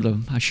husband, or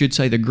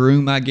the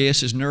groom, I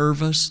guess, is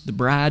nervous, the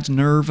bride's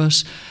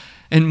nervous,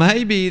 and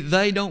maybe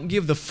they don't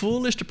give the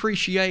fullest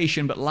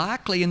appreciation, but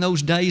likely in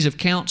those days of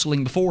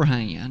counseling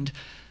beforehand,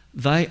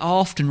 they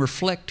often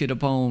reflected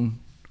upon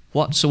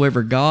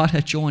whatsoever God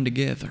hath joined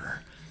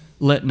together,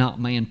 let not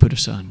man put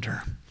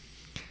asunder.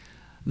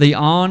 The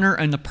honor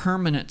and the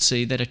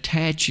permanency that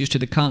attaches to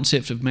the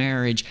concept of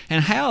marriage,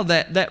 and how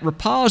that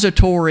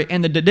repository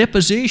and the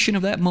deposition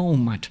of that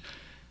moment,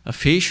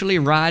 officially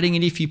writing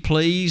it, if you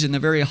please, in the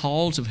very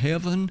halls of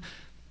heaven,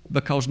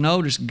 because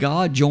notice,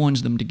 God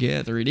joins them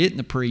together. It isn't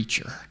the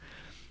preacher.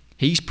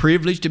 He's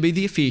privileged to be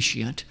the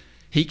officiant.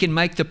 He can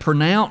make the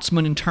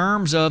pronouncement in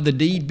terms of the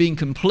deed being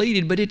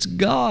completed, but it's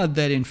God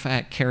that in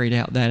fact carried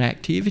out that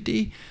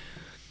activity.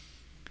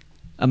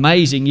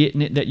 Amazing,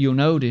 isn't it, that you'll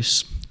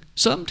notice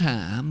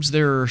sometimes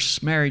there are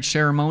marriage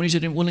ceremonies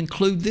that will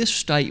include this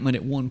statement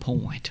at one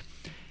point.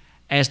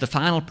 As the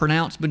final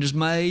pronouncement is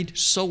made,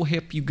 so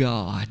help you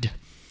God.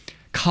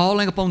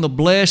 Calling upon the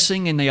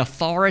blessing and the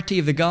authority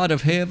of the God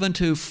of heaven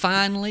to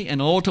finally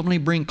and ultimately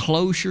bring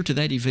closure to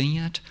that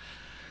event.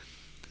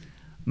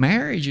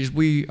 Marriage, as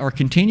we are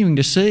continuing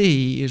to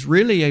see, is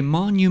really a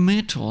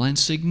monumental and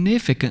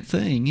significant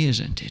thing,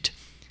 isn't it?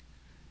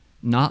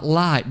 Not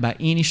light by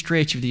any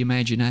stretch of the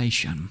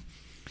imagination.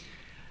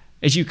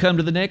 As you come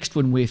to the next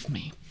one with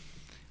me,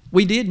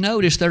 we did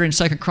notice there in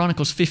 2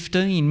 Chronicles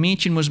 15,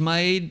 mention was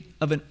made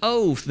of an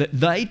oath that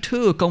they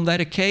took on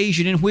that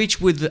occasion in which,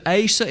 with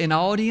Asa in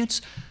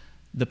audience,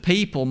 the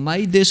people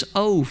made this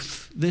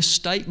oath, this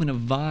statement of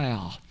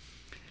vow.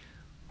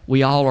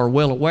 We all are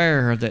well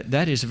aware that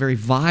that is a very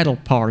vital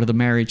part of the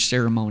marriage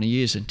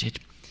ceremony, isn't it?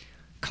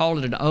 Call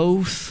it an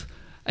oath,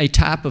 a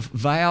type of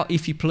vow,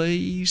 if you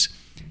please.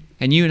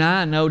 And you and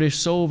I notice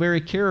so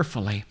very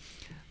carefully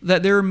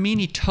that there are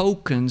many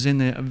tokens in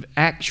the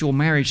actual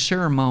marriage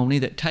ceremony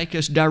that take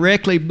us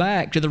directly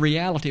back to the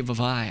reality of a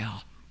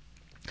vow.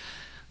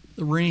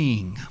 The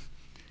ring.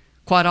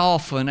 Quite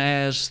often,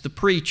 as the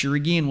preacher,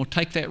 again, will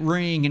take that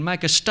ring and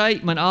make a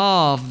statement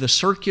of the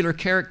circular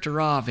character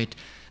of it,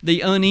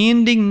 the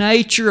unending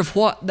nature of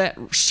what that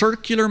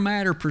circular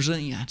matter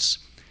presents,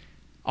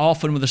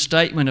 often with a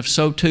statement of,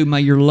 so too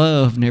may your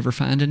love never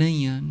find an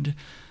end.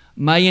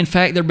 May, in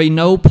fact, there be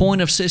no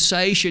point of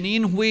cessation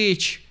in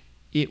which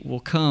it will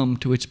come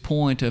to its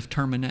point of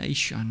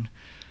termination.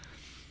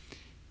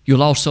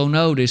 You'll also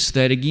notice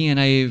that, again,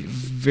 a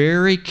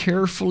very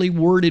carefully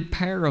worded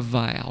pair of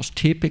vows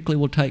typically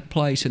will take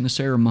place in the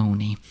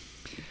ceremony,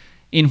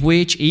 in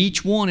which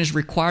each one is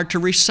required to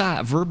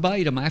recite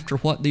verbatim after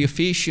what the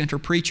officiant or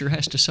preacher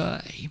has to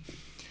say.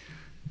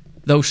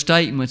 Those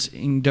statements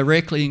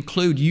directly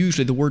include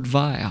usually the word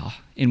vow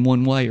in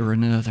one way or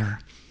another.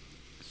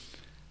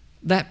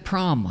 That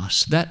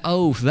promise, that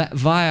oath, that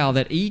vow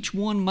that each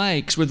one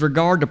makes with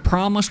regard to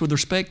promise with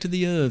respect to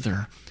the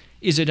other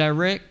is a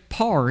direct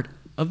part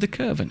of the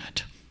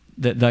covenant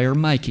that they are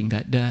making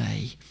that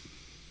day.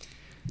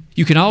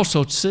 You can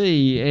also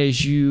see,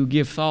 as you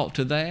give thought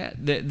to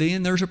that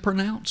then there's a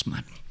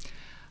pronouncement,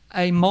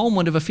 a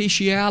moment of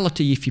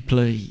officiality, if you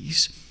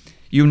please.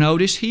 You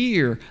notice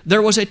here,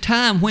 there was a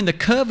time when the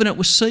covenant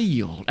was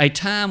sealed, a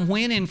time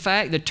when, in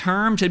fact, the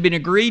terms had been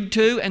agreed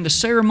to and the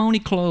ceremony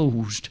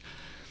closed.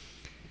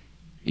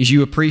 As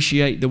you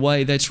appreciate the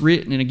way that's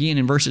written, and again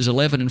in verses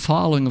 11 and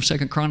following of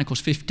 2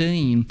 Chronicles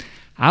 15,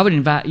 I would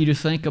invite you to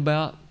think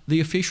about the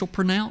official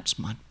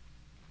pronouncement.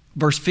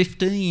 Verse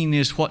 15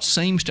 is what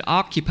seems to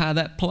occupy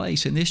that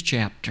place in this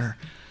chapter.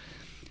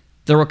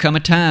 There will come a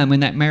time in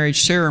that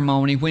marriage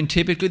ceremony when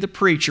typically the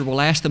preacher will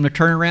ask them to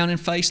turn around and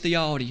face the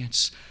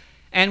audience.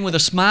 And with a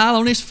smile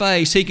on his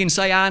face, he can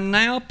say, I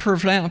now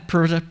provide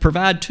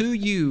to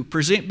you,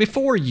 present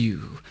before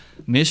you,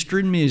 Mr.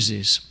 and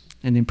Mrs.,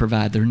 and then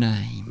provide their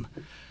name.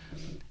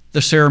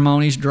 The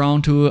ceremony is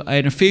drawn to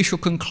an official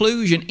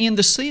conclusion in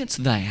the sense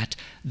that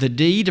the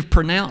deed of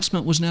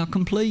pronouncement was now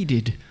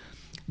completed.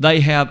 They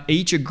have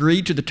each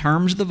agreed to the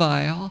terms of the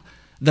vow.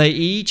 They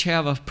each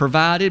have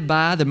provided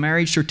by the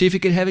marriage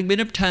certificate having been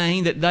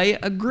obtained that they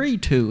agree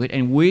to it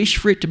and wish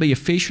for it to be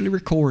officially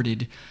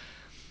recorded.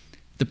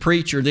 The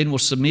preacher then will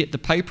submit the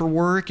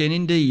paperwork, and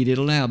indeed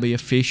it'll now be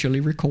officially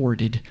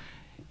recorded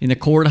in the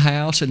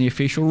courthouse and the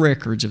official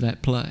records of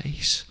that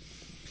place.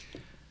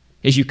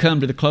 As you come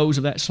to the close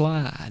of that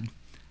slide,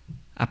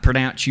 I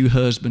pronounce you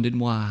husband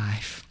and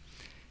wife.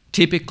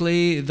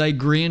 Typically, they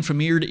grin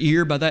from ear to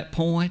ear by that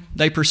point.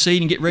 They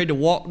proceed and get ready to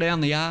walk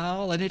down the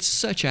aisle, and it's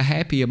such a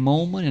happy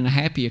moment and a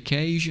happy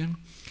occasion.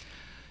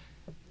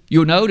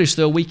 You'll notice,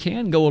 though, we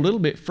can go a little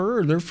bit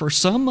further. For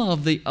some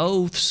of the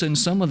oaths and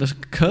some of the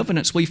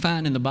covenants we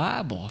find in the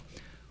Bible,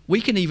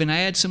 we can even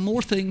add some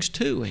more things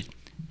to it,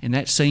 and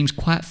that seems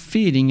quite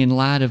fitting in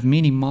light of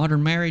many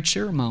modern marriage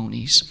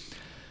ceremonies.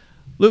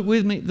 Look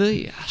with me at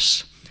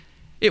this.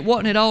 It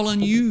wasn't at all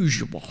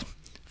unusual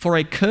for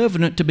a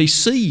covenant to be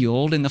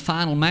sealed in the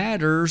final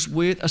matters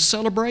with a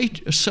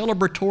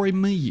celebratory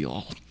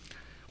meal,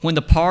 when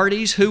the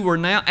parties who were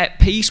now at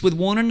peace with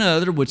one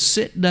another would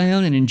sit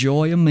down and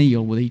enjoy a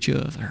meal with each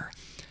other.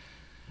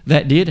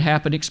 That did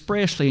happen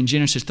expressly in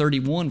Genesis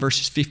 31,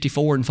 verses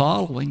 54 and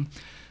following.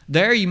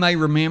 There you may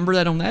remember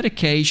that on that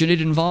occasion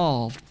it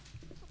involved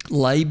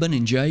Laban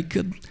and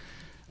Jacob.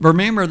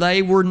 Remember,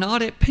 they were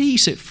not at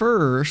peace at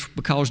first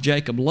because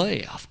Jacob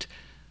left.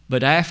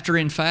 But after,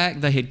 in fact,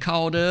 they had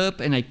caught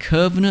up and a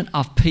covenant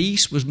of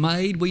peace was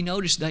made, we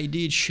notice they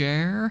did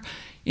share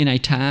in a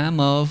time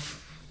of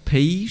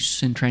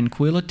peace and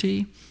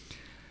tranquility.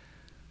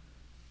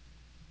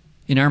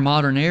 In our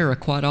modern era,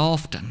 quite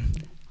often,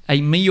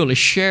 a meal is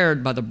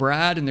shared by the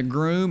bride and the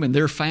groom and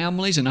their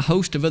families and a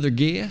host of other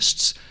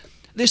guests.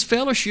 This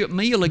fellowship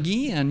meal,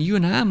 again, you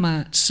and I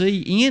might see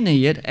in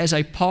it as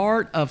a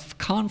part of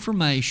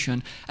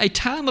confirmation, a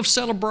time of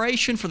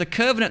celebration for the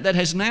covenant that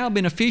has now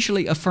been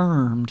officially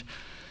affirmed.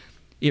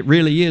 It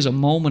really is a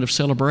moment of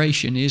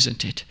celebration,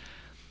 isn't it?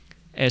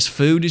 as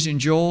food is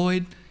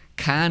enjoyed,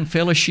 kind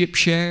fellowship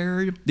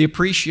shared, the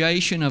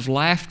appreciation of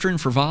laughter and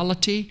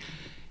frivolity,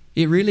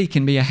 it really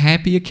can be a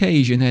happy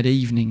occasion that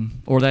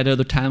evening or that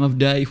other time of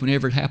day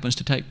whenever it happens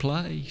to take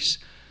place.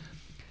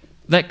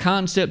 That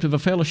concept of a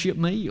fellowship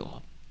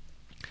meal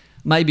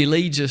maybe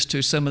leads us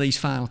to some of these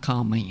final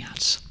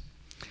comments.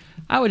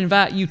 I would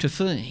invite you to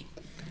think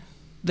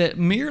that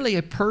merely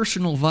a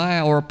personal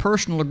vow or a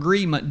personal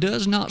agreement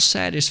does not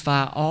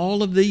satisfy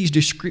all of these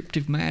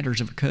descriptive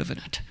matters of a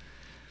covenant.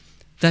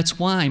 That's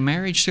why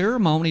marriage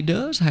ceremony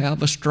does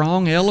have a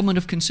strong element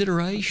of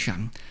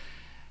consideration.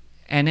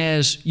 And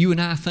as you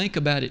and I think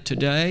about it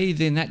today,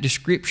 then that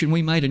description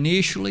we made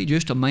initially,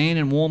 just a man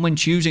and woman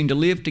choosing to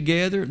live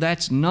together,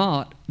 that's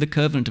not the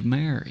covenant of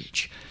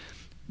marriage.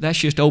 That's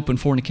just open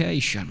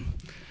fornication.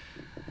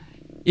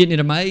 Isn't it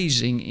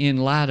amazing, in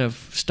light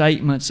of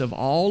statements of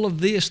all of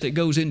this that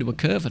goes into a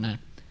covenant,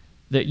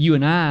 that you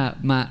and I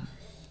might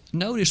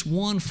notice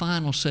one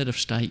final set of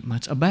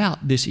statements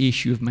about this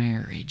issue of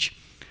marriage,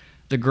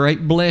 the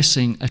great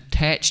blessing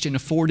attached and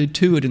afforded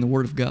to it in the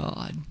Word of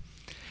God.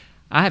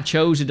 I have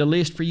chosen to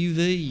list for you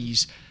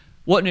these.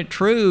 Wasn't it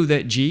true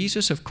that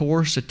Jesus, of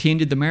course,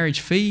 attended the marriage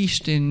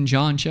feast in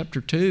John chapter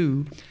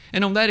 2,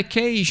 and on that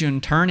occasion,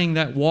 turning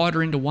that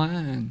water into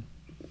wine?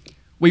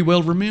 We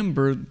will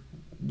remember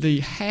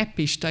the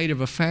happy state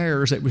of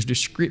affairs that was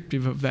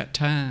descriptive of that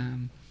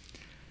time.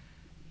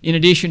 In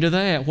addition to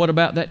that, what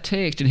about that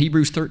text in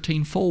Hebrews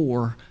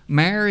 13:4?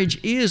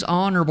 Marriage is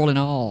honorable in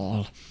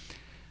all.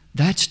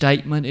 That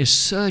statement is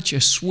such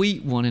a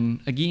sweet one,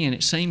 and again,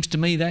 it seems to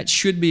me that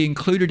should be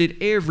included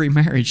at every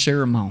marriage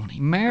ceremony.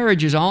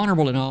 Marriage is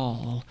honorable in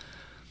all.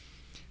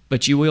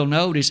 But you will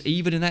notice,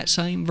 even in that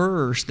same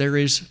verse, there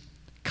is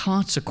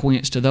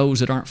consequence to those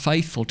that aren't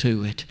faithful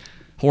to it.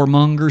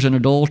 Whoremongers and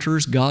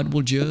adulterers, God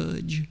will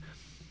judge.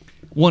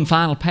 One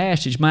final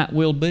passage might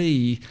well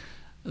be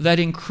that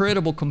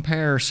incredible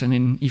comparison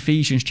in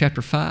Ephesians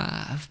chapter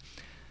 5.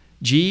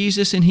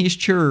 Jesus and His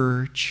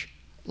church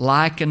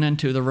likened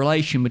unto the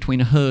relation between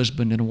a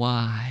husband and a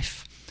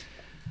wife.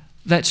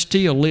 That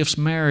still lifts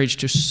marriage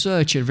to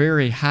such a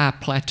very high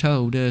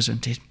plateau,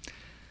 doesn't it?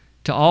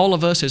 To all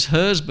of us as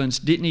husbands,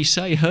 didn't He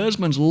say,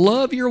 "Husbands,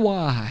 love your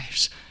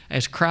wives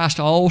as Christ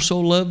also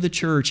loved the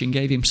church and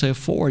gave Himself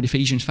for it,"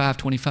 Ephesians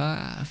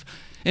 5:25.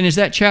 And as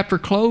that chapter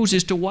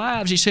closes to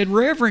wives, He said,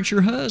 "Reverence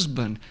your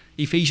husband,"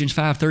 Ephesians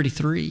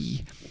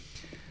 5:33.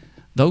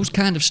 Those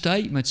kind of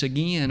statements,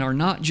 again, are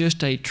not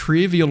just a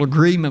trivial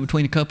agreement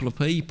between a couple of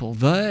people.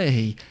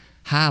 They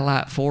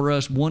highlight for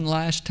us one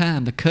last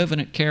time the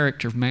covenant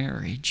character of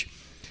marriage.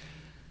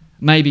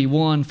 Maybe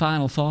one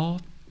final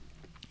thought.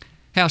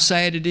 How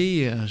sad it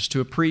is to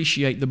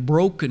appreciate the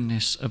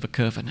brokenness of a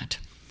covenant.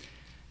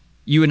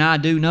 You and I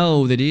do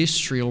know that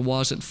Israel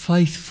wasn't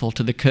faithful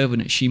to the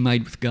covenant she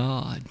made with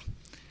God.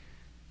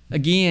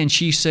 Again,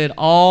 she said,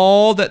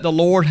 "All that the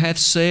Lord hath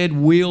said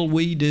will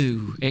we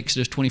do,"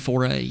 Exodus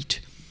 24:8.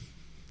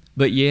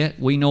 But yet,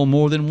 we know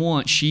more than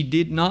once she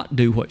did not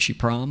do what she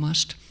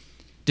promised.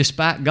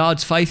 Despite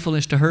God's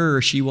faithfulness to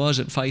her, she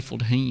wasn't faithful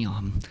to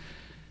Him.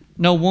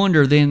 No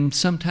wonder then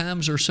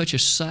sometimes there's such a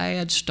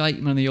sad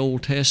statement in the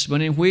Old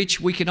Testament in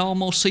which we can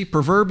almost see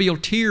proverbial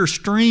tears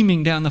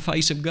streaming down the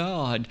face of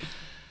God.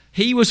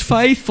 He was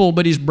faithful,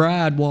 but His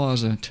bride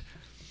wasn't.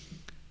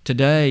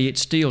 Today, it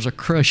still is a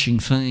crushing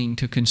thing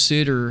to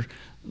consider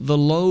the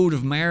load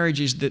of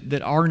marriages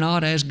that are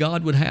not as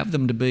God would have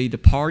them to be. The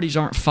parties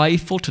aren't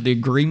faithful to the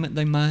agreement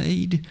they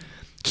made.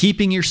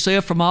 Keeping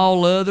yourself from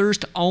all others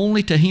to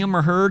only to him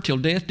or her till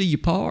death do you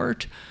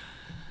part.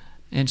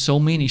 And so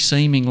many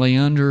seemingly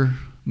under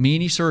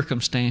many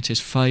circumstances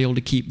fail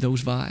to keep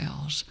those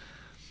vows.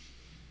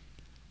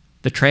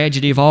 The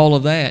tragedy of all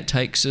of that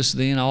takes us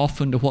then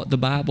often to what the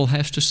Bible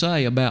has to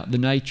say about the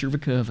nature of a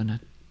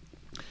covenant.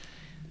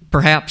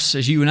 Perhaps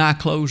as you and I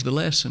close the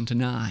lesson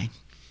tonight,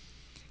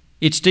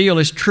 it still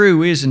is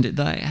true, isn't it,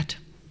 that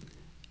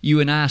you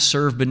and I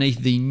serve beneath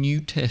the New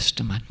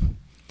Testament.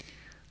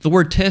 The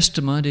word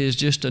testament is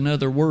just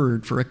another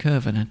word for a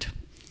covenant.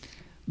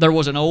 There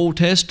was an Old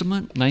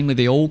Testament, namely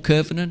the Old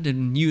Covenant,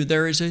 and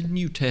there is a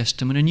New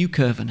Testament, a New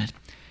Covenant.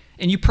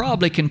 And you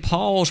probably can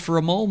pause for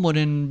a moment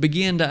and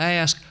begin to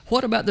ask,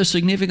 what about the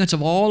significance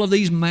of all of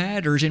these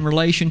matters in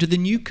relation to the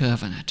New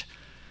Covenant?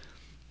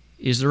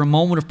 Is there a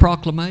moment of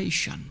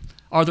proclamation?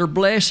 Are there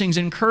blessings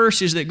and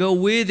curses that go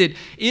with it?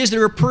 Is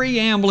there a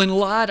preamble in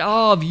light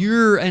of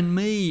you and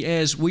me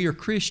as we are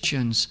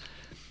Christians?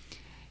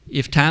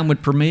 If time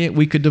would permit,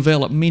 we could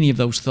develop many of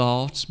those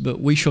thoughts,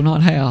 but we shall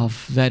not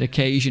have that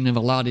occasion of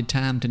allotted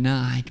time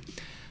tonight.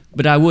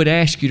 But I would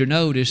ask you to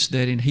notice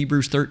that in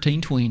Hebrews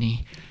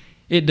 13:20,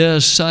 it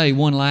does say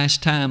one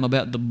last time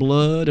about the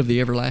blood of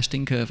the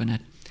everlasting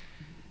covenant.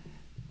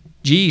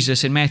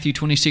 Jesus in Matthew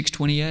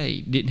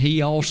 26:28, didn't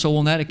He also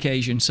on that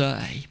occasion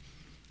say,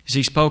 as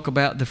He spoke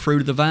about the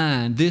fruit of the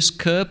vine, "This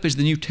cup is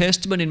the New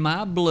Testament in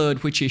my blood,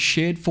 which is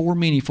shed for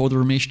many for the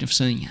remission of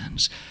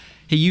sins."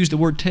 He used the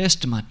word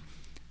testament.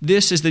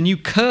 This is the new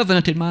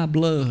covenant in my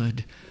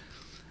blood.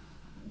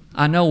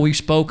 I know we've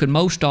spoken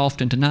most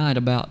often tonight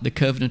about the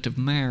covenant of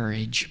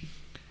marriage,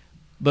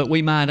 but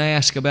we might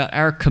ask about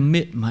our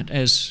commitment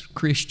as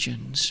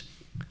Christians.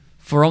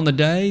 For on the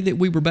day that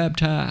we were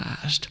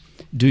baptized,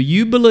 do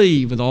you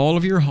believe with all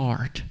of your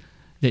heart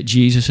that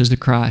Jesus is the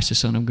Christ, the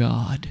Son of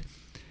God?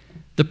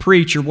 The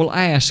preacher will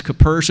ask a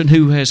person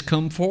who has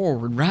come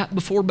forward right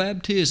before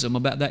baptism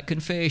about that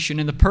confession,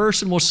 and the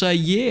person will say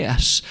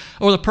yes,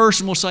 or the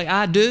person will say,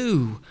 I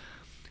do.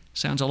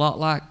 Sounds a lot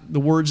like the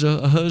words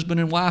a husband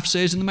and wife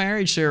says in the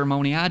marriage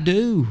ceremony, I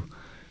do.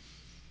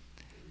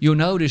 You'll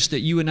notice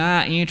that you and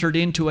I entered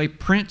into a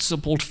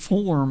principled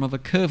form of a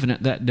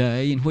covenant that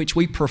day in which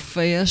we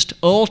professed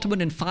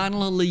ultimate and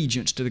final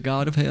allegiance to the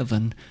God of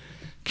heaven,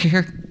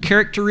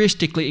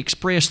 characteristically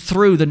expressed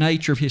through the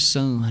nature of His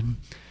Son.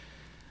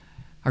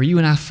 Are you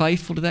and I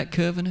faithful to that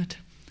covenant?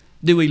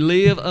 Do we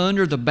live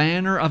under the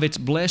banner of its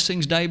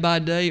blessings day by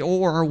day,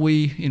 or are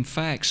we, in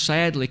fact,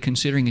 sadly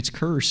considering its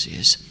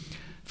curses?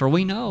 For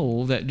we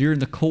know that during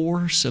the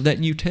course of that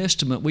New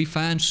Testament, we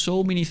find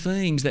so many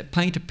things that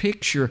paint a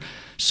picture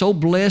so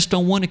blessed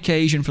on one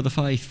occasion for the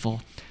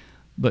faithful,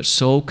 but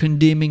so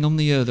condemning on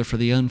the other for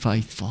the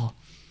unfaithful.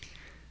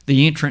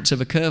 The entrance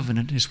of a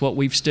covenant is what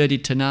we've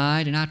studied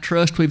tonight, and I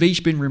trust we've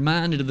each been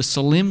reminded of the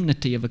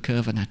solemnity of a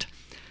covenant.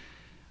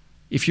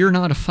 If you're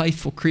not a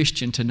faithful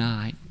Christian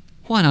tonight,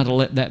 why not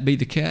let that be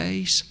the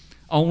case?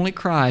 Only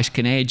Christ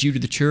can add you to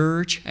the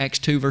church, Acts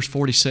 2 verse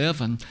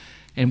 47.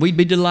 And we'd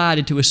be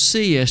delighted to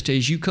assist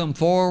as you come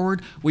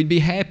forward. We'd be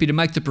happy to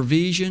make the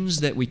provisions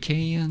that we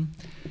can.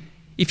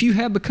 If you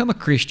have become a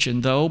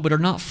Christian, though, but are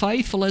not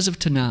faithful as of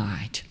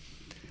tonight,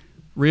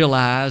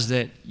 realize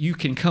that you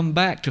can come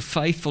back to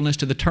faithfulness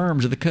to the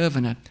terms of the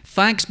covenant.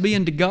 Thanks be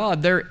unto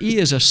God, there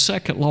is a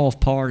second law of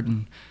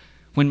pardon.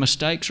 When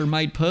mistakes are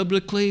made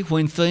publicly,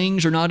 when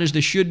things are not as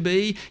they should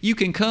be, you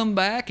can come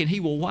back and He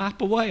will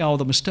wipe away all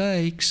the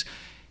mistakes.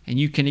 And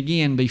you can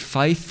again be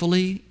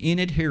faithfully in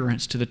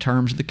adherence to the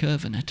terms of the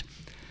covenant.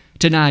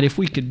 Tonight, if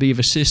we could be of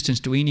assistance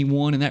to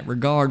anyone in that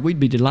regard, we'd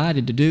be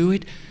delighted to do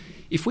it.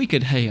 If we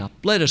could help,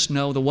 let us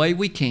know the way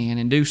we can,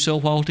 and do so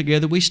while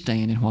together we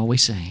stand and while we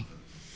sing.